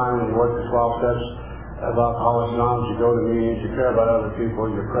along the line when you work the 12 steps of Alcoholics Anonymous, you go to meetings, you care about other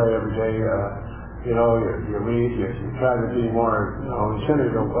people, you pray every day, you read, you try to be more,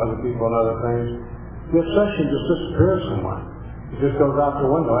 attentive to other people and other things. The obsession just disappears somewhere. It just goes out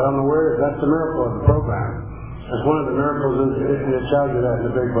the window. I don't know where it is. That's the miracle of the program. It's one of the miracles, and it tells you that in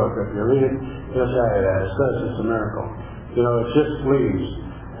the big book. If you read it, it'll tell you that. It says it's a miracle. It just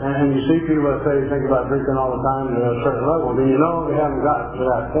leaves. And you see people that say, think about drinking all the time at a certain level, then they haven't gotten to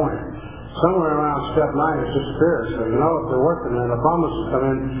that point. Somewhere around step 9 it disappears. So if they're working and the promises come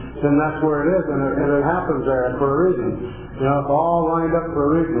in, then that's where it is, and it happens there for a reason. It's all lined up for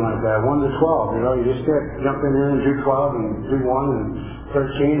a reason like that, 1 to 12. You just can't jump in here and do 12 and do 1 and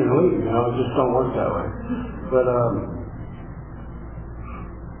 13 and leave. It just don't work that way. But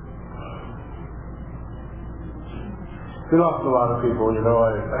we lost a lot of people.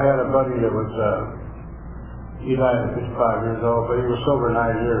 I had a buddy that was. He died at 55 years old, but he was sober 9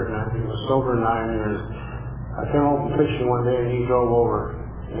 years, man. He was sober 9 years. I came home from fishing one day, and he drove over,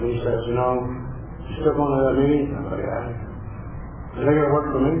 and he says, you still going to that meeting? I go, yeah. Is it going to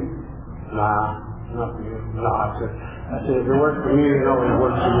work for me? Nah, not for you. No, I said, if it works for me, it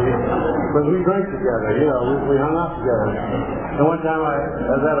works for me. But we drank together, we hung out together. And one time I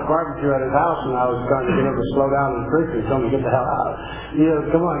was at a barbecue at his house, and I was trying to get him to slow down and drink, and tell him to get the hell out. He goes,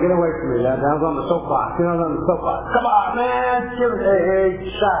 come on, get away from me. I was on the soapbox. I was on the soapbox. Come on, man. Give it, hey,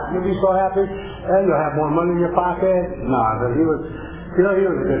 shot. You'll be so happy. And you'll have more money in your pocket. No, but he was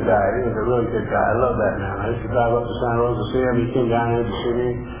a good guy. He was a really good guy. I love that man. I used to drive up to Santa Rosa to see him. He came down here to see me.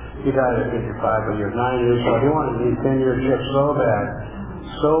 He died at 55, but he was 9 years old. He wanted to be 10 years chip so bad.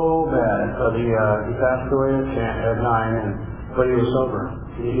 But he passed away at 9, but he was sober.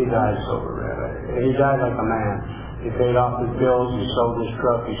 He died sober, man. He died like a man. He paid off his bills. He sold his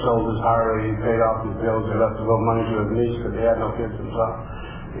truck. He sold his Harley. He paid off his bills. He left a little money to his niece because they had no kids himself.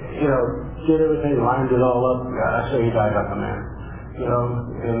 Did everything, lined it all up. I say he died like a man.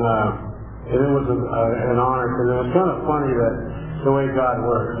 And it was an honor because it was kind of funny that the way God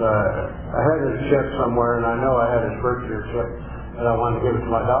works. I had his check somewhere, and I know I had his birthday check, and I wanted to give it to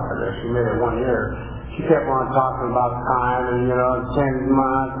my daughter there. She made it 1 year. She kept on talking about time, and 10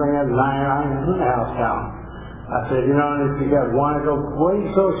 months, I had 9, in the house town. I said, if you got 1, I go, why are you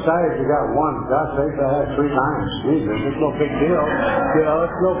so excited you got 1? For God's sake, I had 3 times. Jesus, it's no big deal.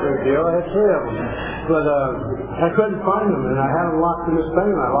 It's no big deal. I had 3 of them. But I couldn't find them, and I had them locked in this thing,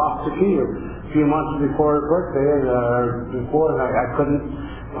 and I lost the key a few months before his birthday, and I couldn't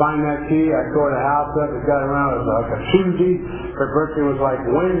find that key. I tore the house up. It got around. It was like a Tuesday. Her birthday was like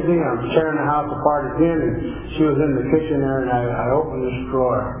Wednesday. I'm tearing the house apart again, and she was in the kitchen there, and I opened this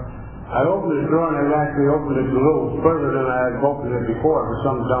drawer. I opened the drawer, and I actually opened it a little further than I had opened it before for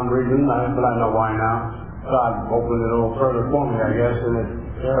some dumb reason, but I know why now. God opened it a little further for me, I guess, and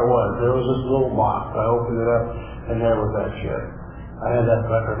there it was. There was this little box. I opened it up, and there was that shit. I had that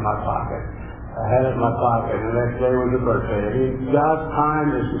record in my pocket. I had it in my pocket, and the next day was the birthday. God's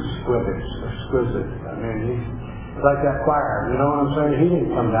time is exquisite. I mean, he's like that fire, you know what I'm saying? He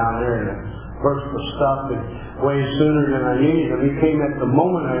didn't come down there and burst for stuff and way sooner than I needed him. He came at the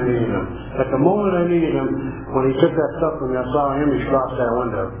moment I needed him. At the moment I needed him, when he took that stuff from me, I saw an image cross that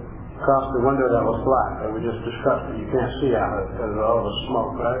window. Across the window that was black, that we just discussed. You can't see out of it because of all the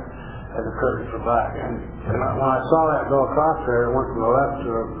smoke, right? And the curtains were black. And when I saw that go across there, it went from the left to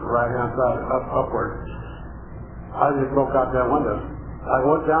the right-hand side, upward. I just broke out that window. I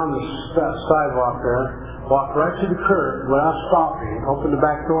went down the sidewalk there, walked right to the curb without stopping, opened the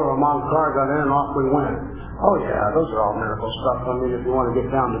back door of my mom's car, got in, and off we went. Oh yeah, those are all miracle stuff. I mean, if you want to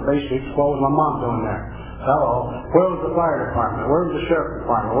get down to basics, what was my mom doing there? Hello. Where was the fire department? Where was the sheriff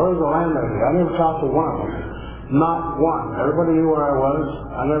department? Where was the landlady? I never talked to one of them. Not one. Everybody knew where I was.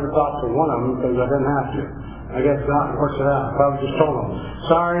 I never talked to one of them because I didn't have to. I guess God works it out. I probably just told them,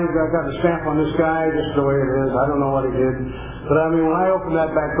 sorry, I got the stamp on this guy, just the way it is. I don't know what he did. But I mean, when I opened that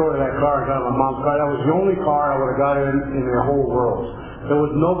back door to that car and got my mom's car, that was the only car I would have got in the whole world. There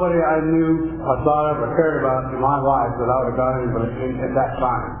was nobody I knew or thought of or cared about in my life that I would have got in at that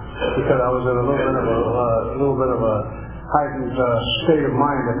time. Because I was in a little bit of a heightened state of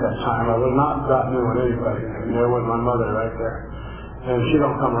mind at that time. I would not got new with anybody. I mean, there was my mother right there. And she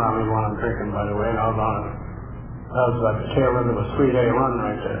don't come around me when I'm drinking, by the way, and I was on it. That was like the tail end of a 3-day run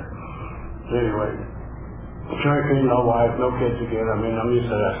right there. Anyway, drinking, no wife, no kids again. I mean, I'm used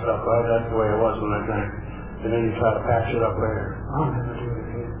to that stuff, right? That's the way it was when I drank. And then you try to patch it up later. I'll never do it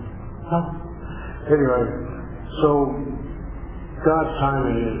again. No. Anyway, so God's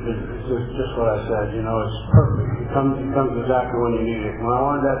timing is just what I said. You know, it's perfect. It comes exactly when you need it. When I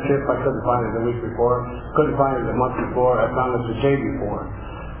wanted that chip, I couldn't find it the week before. Couldn't find it the month before. I found it the day before.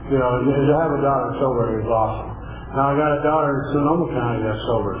 You know, to have a daughter sober is awesome. Now I got a daughter in Sonoma County that's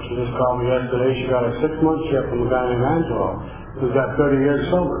sober. She just called me yesterday. She got a 6-month chip from a guy named Angelo, who's got 30 years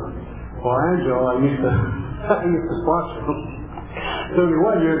sober. Well, Angelo, I used to sponsor him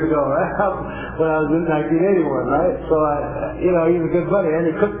 31 years ago, right? When I was in 1981, right? So you know, he's a good buddy, and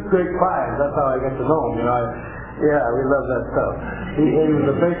he cooked great pies. That's how I got to know him. You know, we love that stuff. He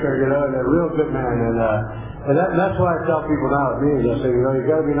was a baker, you know, and a real good man, and that's why I tell people now at meetings, I say, you know, you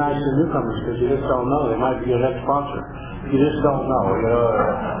got to be nice to newcomers because you just don't know. They might be your next sponsor. You just don't know, you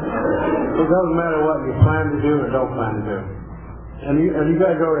know. It doesn't matter what you plan to do or don't plan to do. And you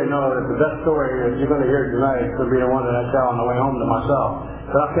guys already know that the best story that you're going to hear tonight is going to be the one that I tell on the way home to myself.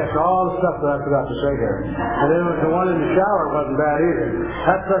 But I'll catch all the stuff that I forgot to say here. And then the one in the shower wasn't bad either.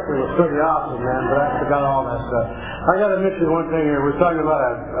 That sucker was pretty awesome, man, but I forgot all that stuff. I got to mention one thing here. We're talking about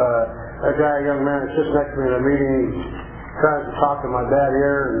a guy, a young man, that sits next to me in a meeting. He tries to talk to my dad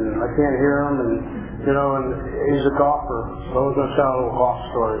here, and I can't hear him, and, you know, and he's a golfer. So I was going to tell a little golf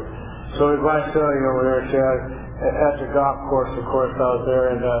story. So his wife's sitting over there, at the golf course, of course, out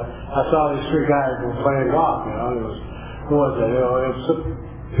there, and I saw these 3 guys who were playing golf, you know, and it was, who was it? You know, it was,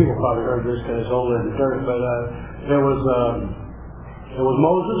 people probably heard this because it's older than dirt, but it was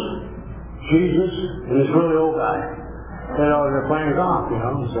Moses, Jesus, and this really old guy. You know, they're playing golf, you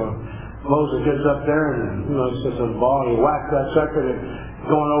know, so Moses gets up there and, you know, he sits on the ball and he whacks that sucker and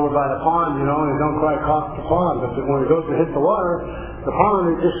going over by the pond, you know, and it don't quite cross the pond, but when it goes to hit the water, the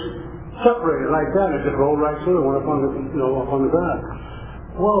pond, it just separated like that, it just rolled right through and went up on the, you know, up on the ground.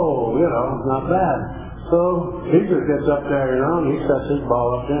 Whoa, you know, not bad. So Jesus gets up there, you know, and he sets his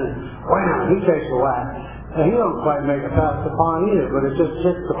ball up there, and wham, he takes a whack. And he don't quite make it past the pond either, but it just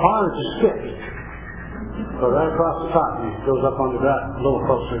hits the pond, it just skips. So right across the top, he goes up on the ground, a little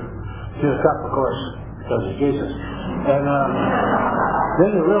closer to the top, of course, because of Jesus. And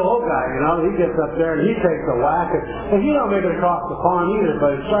then the real old guy, you know, he gets up there and he takes a whack, and he don't make it across the pond either,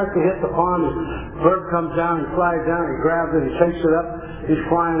 but it starts to hit the pond, his bird comes down, he flies down, he grabs it, he takes it up, he's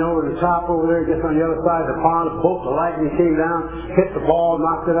flying over the top over there, gets on the other side of the pond, a bolt of lightning came down, hit the ball,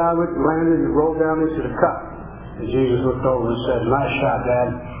 knocked it out of it, landed and rolled down into the cup. And Jesus looked over and said, "Nice shot, Dad."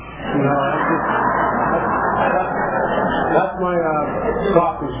 You know, that's my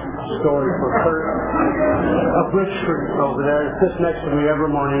coffee story for Kurt up Rich Street over there. He sits next to me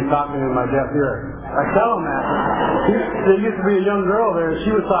every morning talking in my deaf ear. I tell him that. There used to be a young girl there, and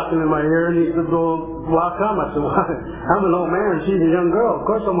she was talking in my ear, and he said, "Well, how come?" I said, "Well, I'm an old man, and she's a young girl. Of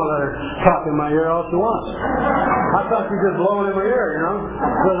course I'm going to let her talk in my ear all she wants." I thought she was just blowing in my ear, you know.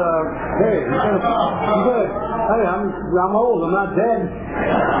 But, hey, I'm good. Hey, I'm old. I'm not dead.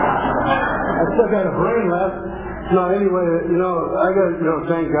 I still got a brain left. No, anyway, you know, I got to, you know,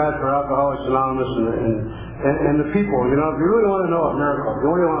 thank God for Alcoholics Anonymous and the people. You know, if you really want to know a miracle, if you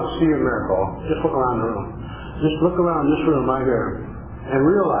really want to see a miracle, just look around the room. Just look around this room right here and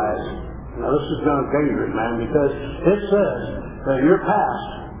realize, now this is kind of dangerous, man, because it says that your past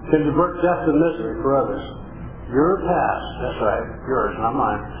can divert death and misery for others. Your past, that's right, yours, not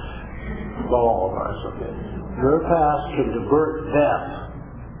mine. Well, all of ours, okay. Your past can divert death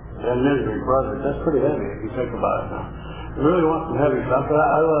and misery for others. That's pretty heavy if you think about it now. You really want some heavy stuff, but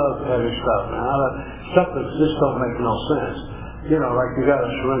I love heavy stuff, man. I love stuff that just don't make no sense. You know, like you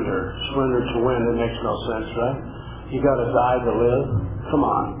gotta surrender to win, it makes no sense, right? You gotta die to live. Come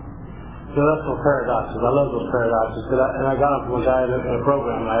on. So that's those paradoxes. I love those paradoxes. And I got them from a guy in a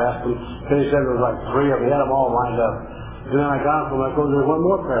program, and I asked him, and he said there was like 3 of them. He had them all lined up. And then I got them from him, I go, "There's one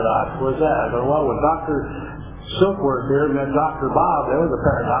more paradox. Where's that?" I go, "Well, when Dr. Silkworth here met Dr. Bob, there was a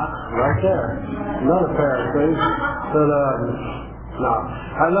paradox right there. Another paradox. But, no,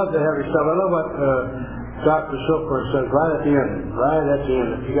 I love the heavy stuff. I love what Dr. Silkworth says right at the end. Right at the end.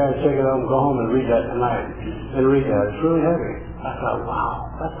 If you guys take it home, go home and read that tonight. And read that. It's really heavy. I thought,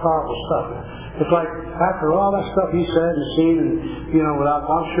 wow, that's powerful stuff. It's like after all that stuff he said and seen, and you know, without,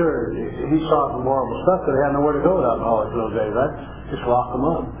 I'm sure he saw some horrible stuff that they had nowhere to go with alcoholics in those days, right? Just locked them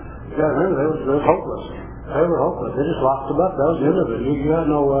up. You got to remember, they was hopeless. They were hopeless. They just locked them up. That was the end of it. You had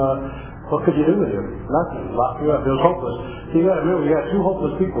no, what could you do with him? Nothing. Locked you up. It was hopeless. You got to remember, you got 2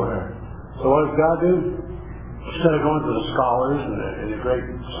 hopeless people here. So what does God do? Instead of going to the scholars and the great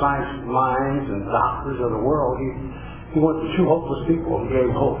science minds and doctors of the world, he went to two hopeless people and gave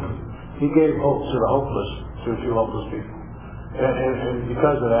hope. He gave hope to the hopeless, to two hopeless people. And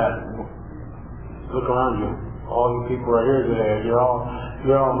because of that, look around you. All you people are here today. You're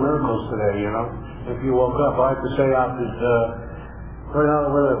all miracles today, you know. If you woke up, I like to say out at right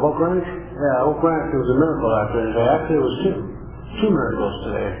out where Oak Ranch? Yeah, Oak Ranch, it was a miracle out there today. Actually, it was two miracles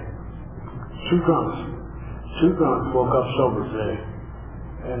today. Two drunks woke up sober today.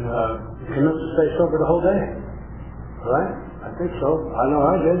 And commit to stay sober the whole day. Right? I think so. I know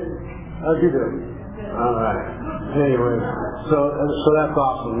I did. How'd you do? All right. Anyway, so that's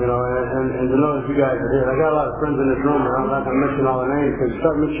awesome, you know, and to know that you guys are here. I got a lot of friends in this room, and I'm not going to mention all the names, because if you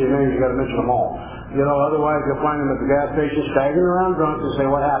start mentioning names, you got to mention them all. You know, otherwise you'll find them at the gas station staggering around drunk and say,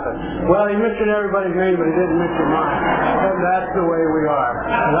 what happened? Well, he mentioned everybody's name, but he didn't mention mine. And that's the way we are.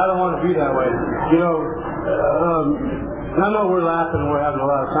 And I don't want to be that way. You know, I know we're laughing and we're having a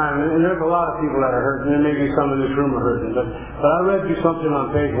lot of time, and there's a lot of people that are hurting, and maybe some in this room are hurting, but I read you something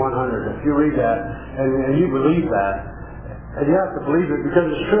on page 100. If you read that, and you believe that, and you have to believe it because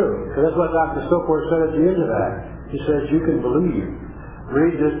it's true. Because that's what Dr. Silkworth said at the end of that. He says, you can believe.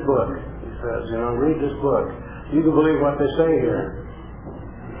 Read this book. He says, you know, read this book. You can believe what they say here.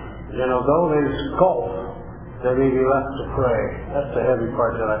 You know, though they scoff, they may be left to pray. That's the heavy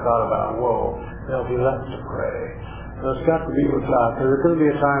part that I thought about. Whoa, they'll be left to pray. It's got to be with God, because there's going to be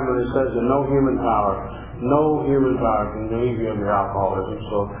a time when it says that no human power can relieve you of your alcoholism.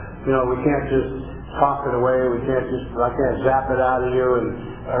 So, you know, we can't just talk it away. I can't zap it out of you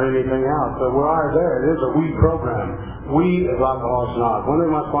or anything else. But we are there. It is a we program. We as Alcoholics Anonymous. One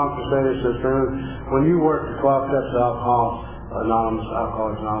thing my sponsor said is, when you work the 12 steps of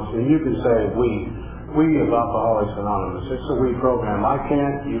Alcoholics Anonymous, and you can say we as Alcoholics Anonymous. It's a we program. I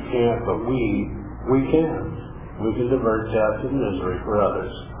can't, you can't, but we can. We can divert death and misery for others.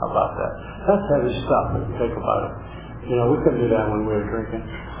 How about that? That's heavy stuff if you think about it. You know, we couldn't do that when we were drinking.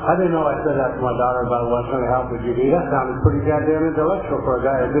 I didn't know I said that to my daughter about what's going to help with GED. That sounded pretty goddamn intellectual for a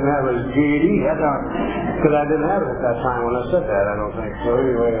guy that didn't have his GED. Because I didn't have it at that time when I said that, I don't think. So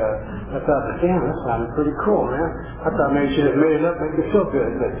anyway, I thought, damn, that sounded pretty cool, man. I thought maybe she had made it up, make you feel good.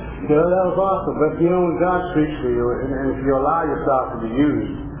 But, you know, that was awesome. But, you know, when God speaks to you, and if you allow yourself to be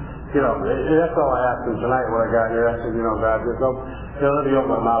used, you know, that's all I asked him tonight when I got here. I said, you know, God, just let me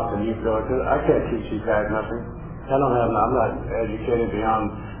open my mouth and you feel it. Cause I can't teach these guys nothing. I'm not educated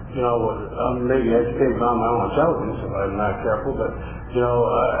beyond, you know, I'm maybe educated beyond my own intelligence if I'm not careful, but, you know,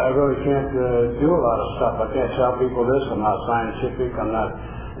 I really can't do a lot of stuff. I can't tell people this. I'm not scientific. I'm not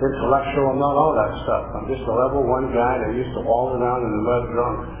intellectual. I'm not all that stuff. I'm just a level one guy that used to wallow around in the mud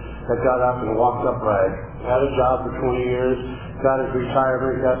drunk, that got up and walked upright, had a job for 20 years, got his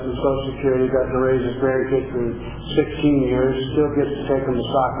retirement, got some Social Security, got to raise his grandkids for 16 years, still gets to take them to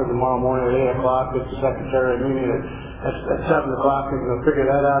soccer tomorrow morning at 8 o'clock, gets the secretary meeting at 7 o'clock, and to figure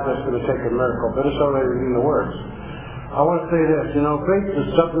that out, that's going to take a miracle. But it's already in the works. I want to say this, you know, faith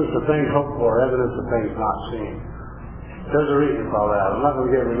is substance of things hoped for, evidence of things not seen. There's a reason for all that. I'm not going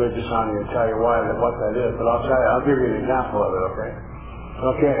to get religious on you and tell you what that is, but I'll give you an example of it, okay?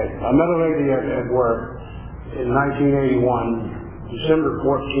 Okay, I met a lady at work in 1981, December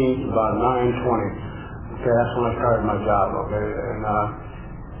 14th, about 9:20. Okay, that's when I started my job, okay? And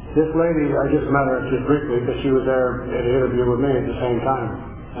this lady, I just met her just briefly because she was there at an interview with me at the same time.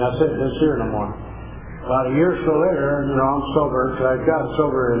 And I said, didn't see her no more. About a year or so later, you know, I'm sober, because I got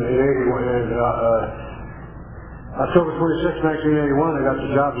sober in 81, October 26, 1981, I got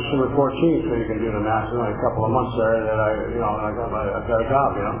the job December 14th, so you can do the math. Only a couple of months there that I got a job,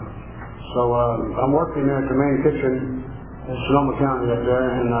 you know. So I'm working there at the main kitchen in Sonoma County up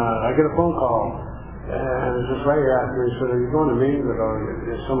there, and I get a phone call. And this lady asked me, said, are you going to meetings? I go,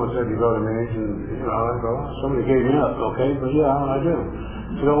 someone said you go to meetings, and, you know, I go, somebody gave me up, okay, but yeah, I do.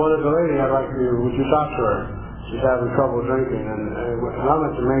 She goes, well, there's a lady I'd like to, would you talk to her? She's having trouble drinking, and I'm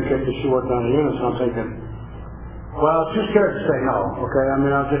at the main kitchen, she worked on the units, and I'm thinking, well, too scared to say no, okay? I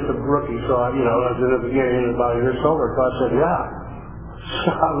mean, I was just a rookie, so, I was in the beginning, about a year sober, so I said, yeah.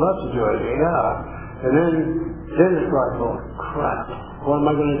 I'd love to do it, yeah. And then it's like, oh, crap, what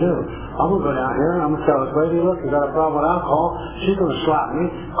am I going to do? I'm going to go down here and I'm going to tell this lady, look, you got a problem with alcohol, she's going to slap me,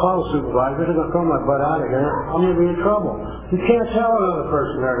 call the supervisor, they're going to throw my butt out of here, I'm going to be in trouble. You can't tell another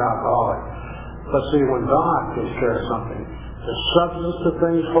person they're an alcoholic. But see, when God takes care of something, the substance of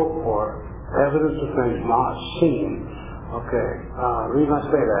things hoped for, evidence of things not seen. Okay, the reason I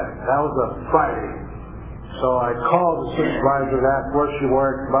say that was a Friday. So I called the supervisor, asked where she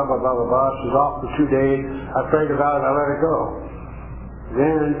worked, blah, blah, blah, blah, blah. She's off for 2 days. I prayed about it, I let her go.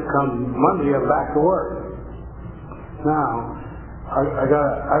 Then come Monday, I'm back to work. Now,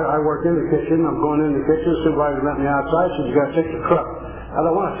 I work in the kitchen. I'm going in the kitchen. The supervisor met me outside. Said, you got to take the truck. I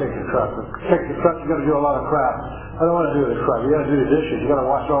don't want to take the truck. Take the truck, you got to do a lot of crap. I don't want to do the truck. You got to do the dishes. You got to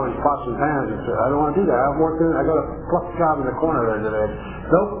wash all these pots and pans. I don't want to do that. I'm working. I got a pluck job in the corner there today.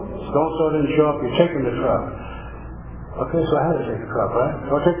 Nope. So didn't show up. You're taking the truck. Okay, so I had to take the truck, right?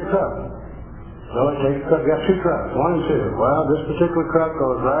 So I take the truck. So I take the truck. You got two trucks, 1 and 2. Well, this particular truck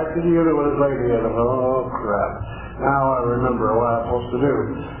goes right to the unit with his lady in it. Oh, crap. Now I remember what I'm supposed to do.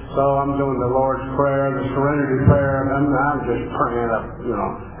 So I'm doing the Lord's Prayer, the Serenity Prayer, and I'm just praying up,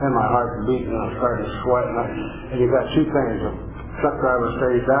 and my heart's beating, and I'm starting to sweat. And you got two things. The truck driver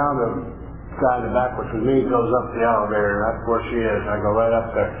stays down, the guy in the back, which was me, goes up the elevator. That's where she is. I go right up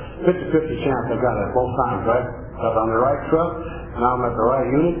there. 50-50 chance I got it both times, right? But I'm the right truck, and I'm at the right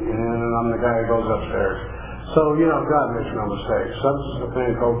unit, and I'm the guy who goes upstairs. So, God makes no mistakes. Substance of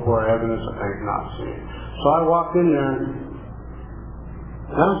things hoped for, evidence of things not seen. So I walked in there,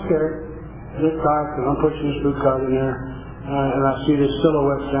 and I'm scared. And it's dark, and I'm pushing this boot cart in there, and I see this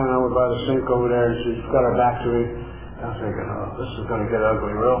silhouette standing over by the sink over there, and she's got her back to me. I'm thinking, oh, this is going to get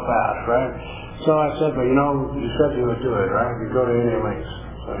ugly real fast, right? So I said, but you said you would do it, right? You go to any lengths.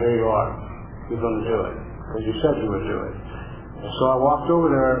 So here you are. You're going to do it. Because you said you would do it. And so I walked over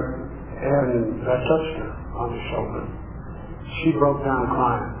there, and I touched her on the shoulder. She broke down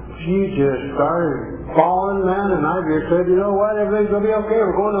crying. She just started bawling, man, and I just said, you know what, everything's going to be okay.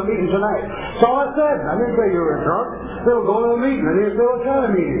 We're going to a meeting tonight. That's all I said. I didn't say you were drunk. They were going to a meeting. I didn't say what kind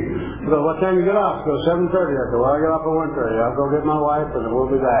of meeting. So what time you get off? So 7:30. I said, well, I get off at 1:30. I'll go get my wife, and then we'll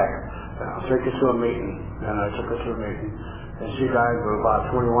be back. And I'll take her to a meeting. And I took her to a meeting. And she died for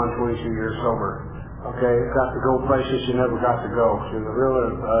about 21, 22 years sober. Okay, got to go places she never got to go. She was a real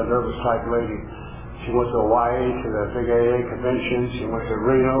nervous type lady. She went to Hawaii, to the big AA convention. She went to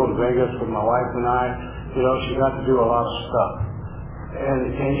Reno and Vegas with my wife and I. She got to do a lot of stuff.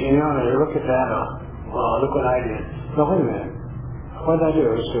 And you look at that, look what I did. No, wait a minute. What did I do?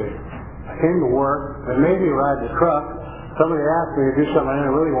 Let's see. I came to work. They made me ride the truck. Somebody asked me to do something I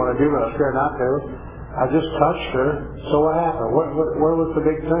didn't really want to do, but I was scared not to. I just touched her. So what happened? Where was the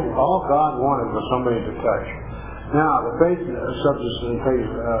big thing? All God wanted was somebody to touch. Now, the faith substance and faith,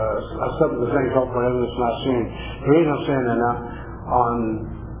 substance of things hoped for, evidence not seen. The reason I'm saying that now,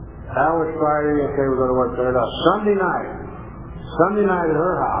 that was Friday, okay, we're going to work there. Sunday night at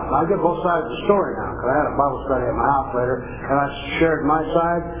her house. I get both sides of the story now, because I had a Bible study at my house later, and I shared my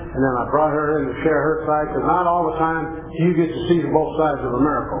side, and then I brought her in to share her side, because not all the time you get to see both sides of a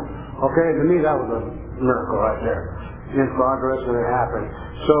miracle. Okay, to me that was a miracle right there. In progress, and it happened.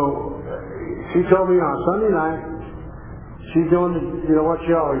 So, she told me on Sunday night, she's doing, what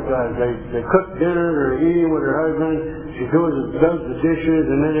she always does. They cook dinner, they're eating with her husband, she does the dishes,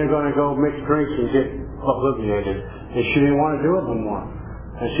 and then they're going to go mix drinks and get obliviated. And she didn't want to do it no more.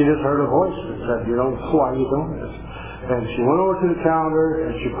 And she just heard a voice that said, why are you doing this? And she went over to the calendar,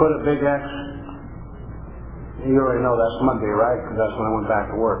 and she put a big X. You already know that's Monday, right? Because that's when I went back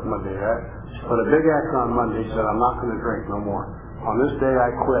to work, Monday, right? She put a big X on Monday, said, I'm not going to drink no more. On this day I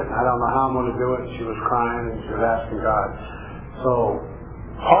quit. I don't know how I'm going to do it. She was crying, and she was asking God. So,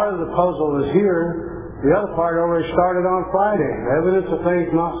 part of the puzzle is here. The other part already started on Friday. Evidence of things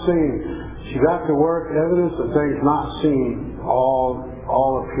not seen. She got to work. Evidence of things not seen all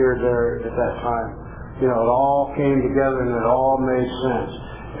appeared there at that time. It all came together and it all made sense.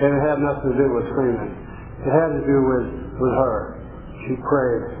 And it had nothing to do with Freeman. It had to do with her. She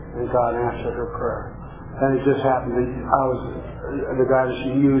prayed, and God answered her prayer. And it just happened that I was the guy that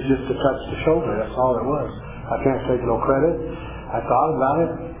she used just to touch the shoulder. That's all it was. I can't take no credit. I thought about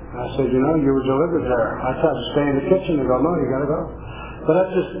it. I said, you were delivered there. I tried to stay in the kitchen and go, no, you got to go. But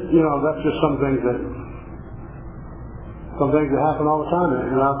that's just some things that happen all the time.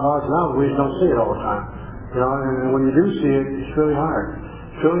 And alcoholics now, we don't see it all the time. And when you do see it, it's really hard.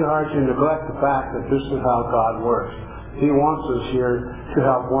 It's really hard to neglect the fact that this is how God works. He wants us here to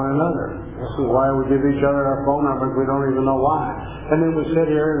help one another. This is why we give each other our phone numbers. We don't even know why. And then we sit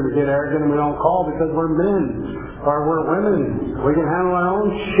here and we get arrogant and we don't call because we're men or we're women. We can handle our own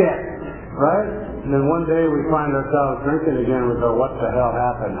shit, right? And then one day we find ourselves drinking again. We go, what the hell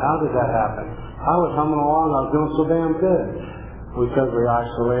happened? How did that happen? I was humming along. I was doing so damn good. Because we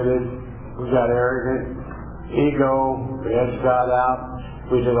isolated. We got arrogant. Ego. We edged God out.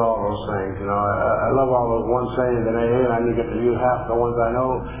 We did all those things, I love all those one sayings in AA, and I didn't get to use half the ones I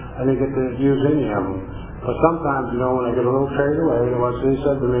know. I didn't get to use any of them. But sometimes, when I get a little carried away, what he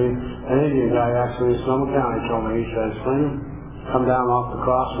said to me, an Indian guy actually in Sonoma County told me, he said, Slim, come down off the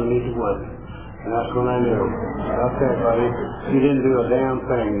cross, we need the wood. And that's when I knew. Okay, buddy, you didn't do a damn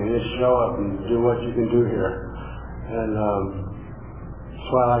thing. You just show up and do what you can do here. And that's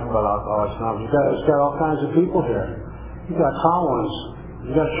what I like about Alcoholics Anonymous. It's got all kinds of people here. You got tall ones,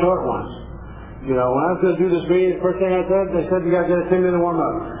 you got short ones. You know, when I was going to do this meeting, the first thing I said, they said you got to get a 10-minute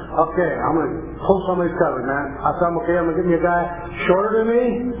warm-up. Okay, I'm going to pull somebody's cover, man. I said, okay, I'm going to get me a guy shorter than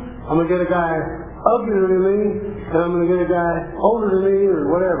me, I'm going to get a guy uglier than me, and I'm going to get a guy older than me,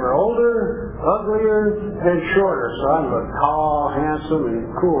 or whatever. Older, uglier, and shorter. So I look tall, handsome, and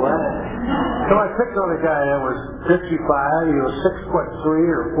cool, right? So I picked on a guy that was 55, he was 6'3"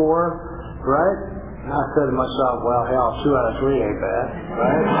 or 4, right? And I said to myself, well, hell, 2 out of 3 ain't bad,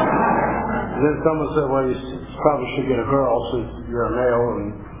 right? And then someone said, well, you probably should get a girl since you're a male.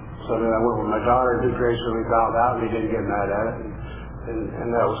 And so then I went with my daughter, who gracefully bowed out, and he didn't get mad at it.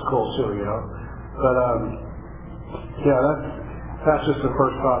 And that was cool, too, you know. But, yeah, that's just the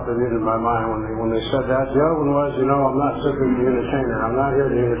first thought that entered my mind when they said that. The other one was, you know, I'm not simply the entertainer. I'm not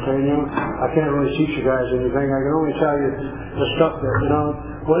here to entertain you. I can't really teach you guys anything. I can only tell you the stuff that, you know,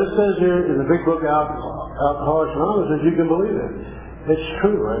 what it says here in the big book of Alcoholics Anonymous is you can believe it. It's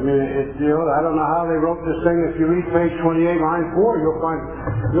true. I mean, you know, I don't know how they wrote this thing. If you read page 28, line 4, you'll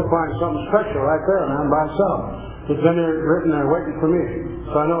find something special right there, man, by itself. It's been there, written there, waiting for me.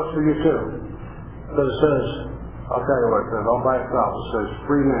 So I know it's for you too. But it says, I'll tell you what it says, all by itself. It says,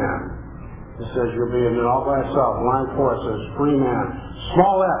 free man. It says you'll be in it all by itself. Line 4, it says, free man.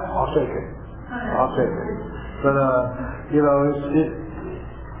 Small f, I'll take it. I'll take it. But, you know,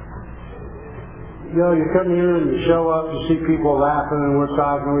 you know, you come here and you show up, you see people laughing and we're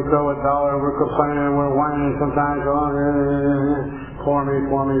talking, we throw $1, we're complaining, we're whining sometimes, pour me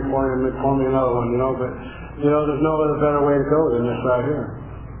another one, you know, but, you know, there's no other better way to go than this right here.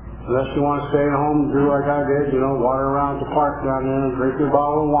 Unless you want to stay at home and do like I did, you know, wander around the park down there and drink your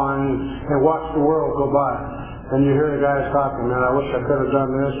bottle of wine and watch the world go by. And you hear the guys talking, man, I wish I could have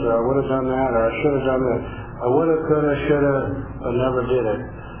done this, or I would have done that, or I should have done this. I would have, could have, should have, but never did it.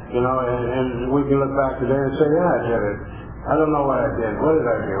 You know, and we can look back today and say, yeah, I did it. I don't know what I did. What did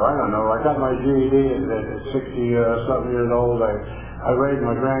I do? I don't know. I got my GED at 60-something years old. I raised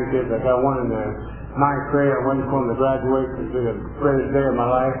my grandkids. I got one in the 9th grade. I waited for him to graduate. It's been the greatest day of my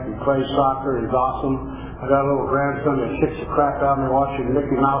life. He plays soccer. He's awesome. I got a little grandson that kicks the crap out of me watching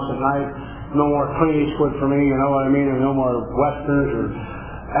Mickey Mouse at night. No more Clint Eastwood for me, you know what I mean? And no more Westerns or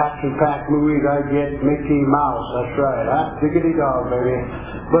action-packed movies. I get Mickey Mouse. That's right. Diggity dog, baby.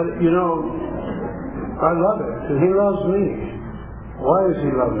 But, you know, I love it. And he loves me. Why does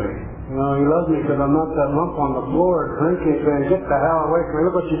he love me? You know, he loves me because I'm not that lump on the floor drinking saying, get the hell away from me.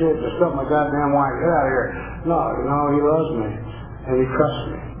 Look what you did. Just stuff my goddamn wine. Get out of here. No, you know, he loves me. And he trusts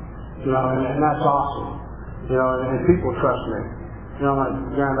me. You know, and that's awesome. You know, and people trust me. You know, my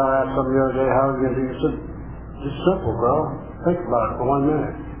granddaughter asked something the other day, how are you going to do? I said, it's simple, bro. Think about it for 1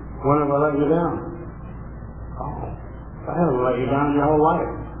 minute. When have I let you down? Oh, I haven't let you down your whole life.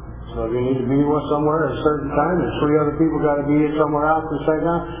 So if you need to be somewhere at a certain time, and 3 other people got to be somewhere else at the same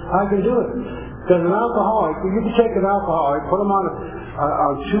time, I can do it. Because an alcoholic, you can take an alcoholic, put him on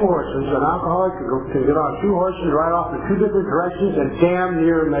 2 horses. An alcoholic can get on 2 horses, ride off in 2 different directions, and damn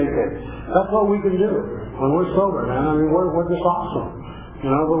near make it. That's what we can do when we're sober, man. I mean, we're just awesome. You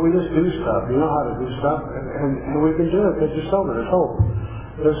know, but we just do stuff. You know how to do stuff, and we can do it because you're sober. There's hope.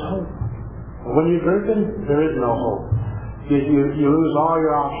 There's hope. When you're drinking, there is no hope. You lose all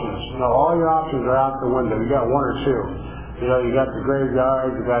your options. You know, all your options are out the window. You got 1 or 2. You know, you got the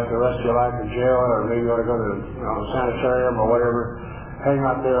graveyard, you got the rest of your life in jail, or maybe you want to go to the sanitarium or whatever, hang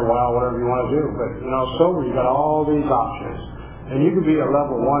out there a while, whatever you want to do. But, you know, sober, you got all these options. And you can be a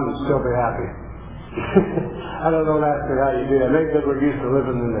level 1 and still be happy. I don't know that's how you do that. Maybe because we're used to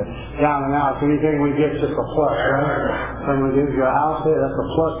living in the down and out. Anything we get is just a plus, right? Someone gives you a house, hey, that's a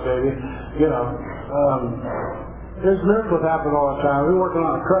plus, baby. You know, there's miracles happen all the time. We're working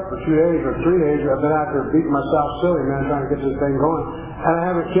on a truck for 2 days or 3 days. I've been out there beating myself silly, man, trying to get this thing going. And I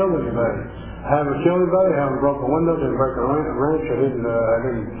haven't killed anybody. I haven't broke a window, didn't break a wrench, I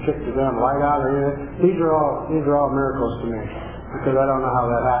didn't kick the damn light out or anything. These are all miracles to me. Because I don't know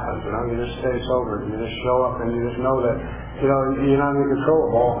how that happens, you know. You just stay sober, you just show up, and you just know that, you know, you're not in control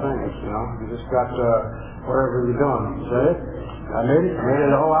of all things, you know. You just got whatever you're doing. Is that it? I made it? I made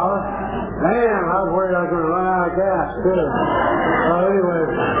it a whole hour? Man, I was worried I was going to run out of gas, too. Anyway,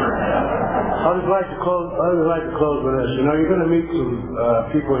 I'd just like to close with this. You know, you're going to meet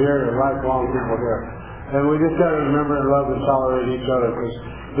some people here, and lifelong people here. And we just got to remember and love and tolerate each other, because,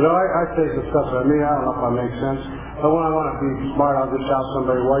 you know, I say some stuff to me, I don't know if I make sense. But when I want to be smart, I'll just tell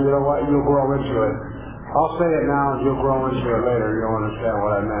somebody, well, you know what, you'll grow into it. I'll say it now and you'll grow into it later. You'll understand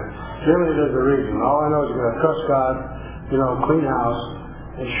what I meant. Really, there's a reason. All I know is you're going to trust God, you know, clean house,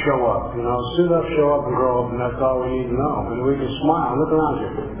 and show up, you know. Suit up, show up, and grow up, and that's all we need to know. And we can smile. Look around you.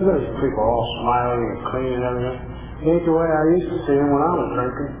 Look at these people all smiling and clean and everything. It ain't the way I used to see them when I was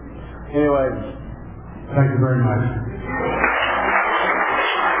drinking. Anyway, thank you very much.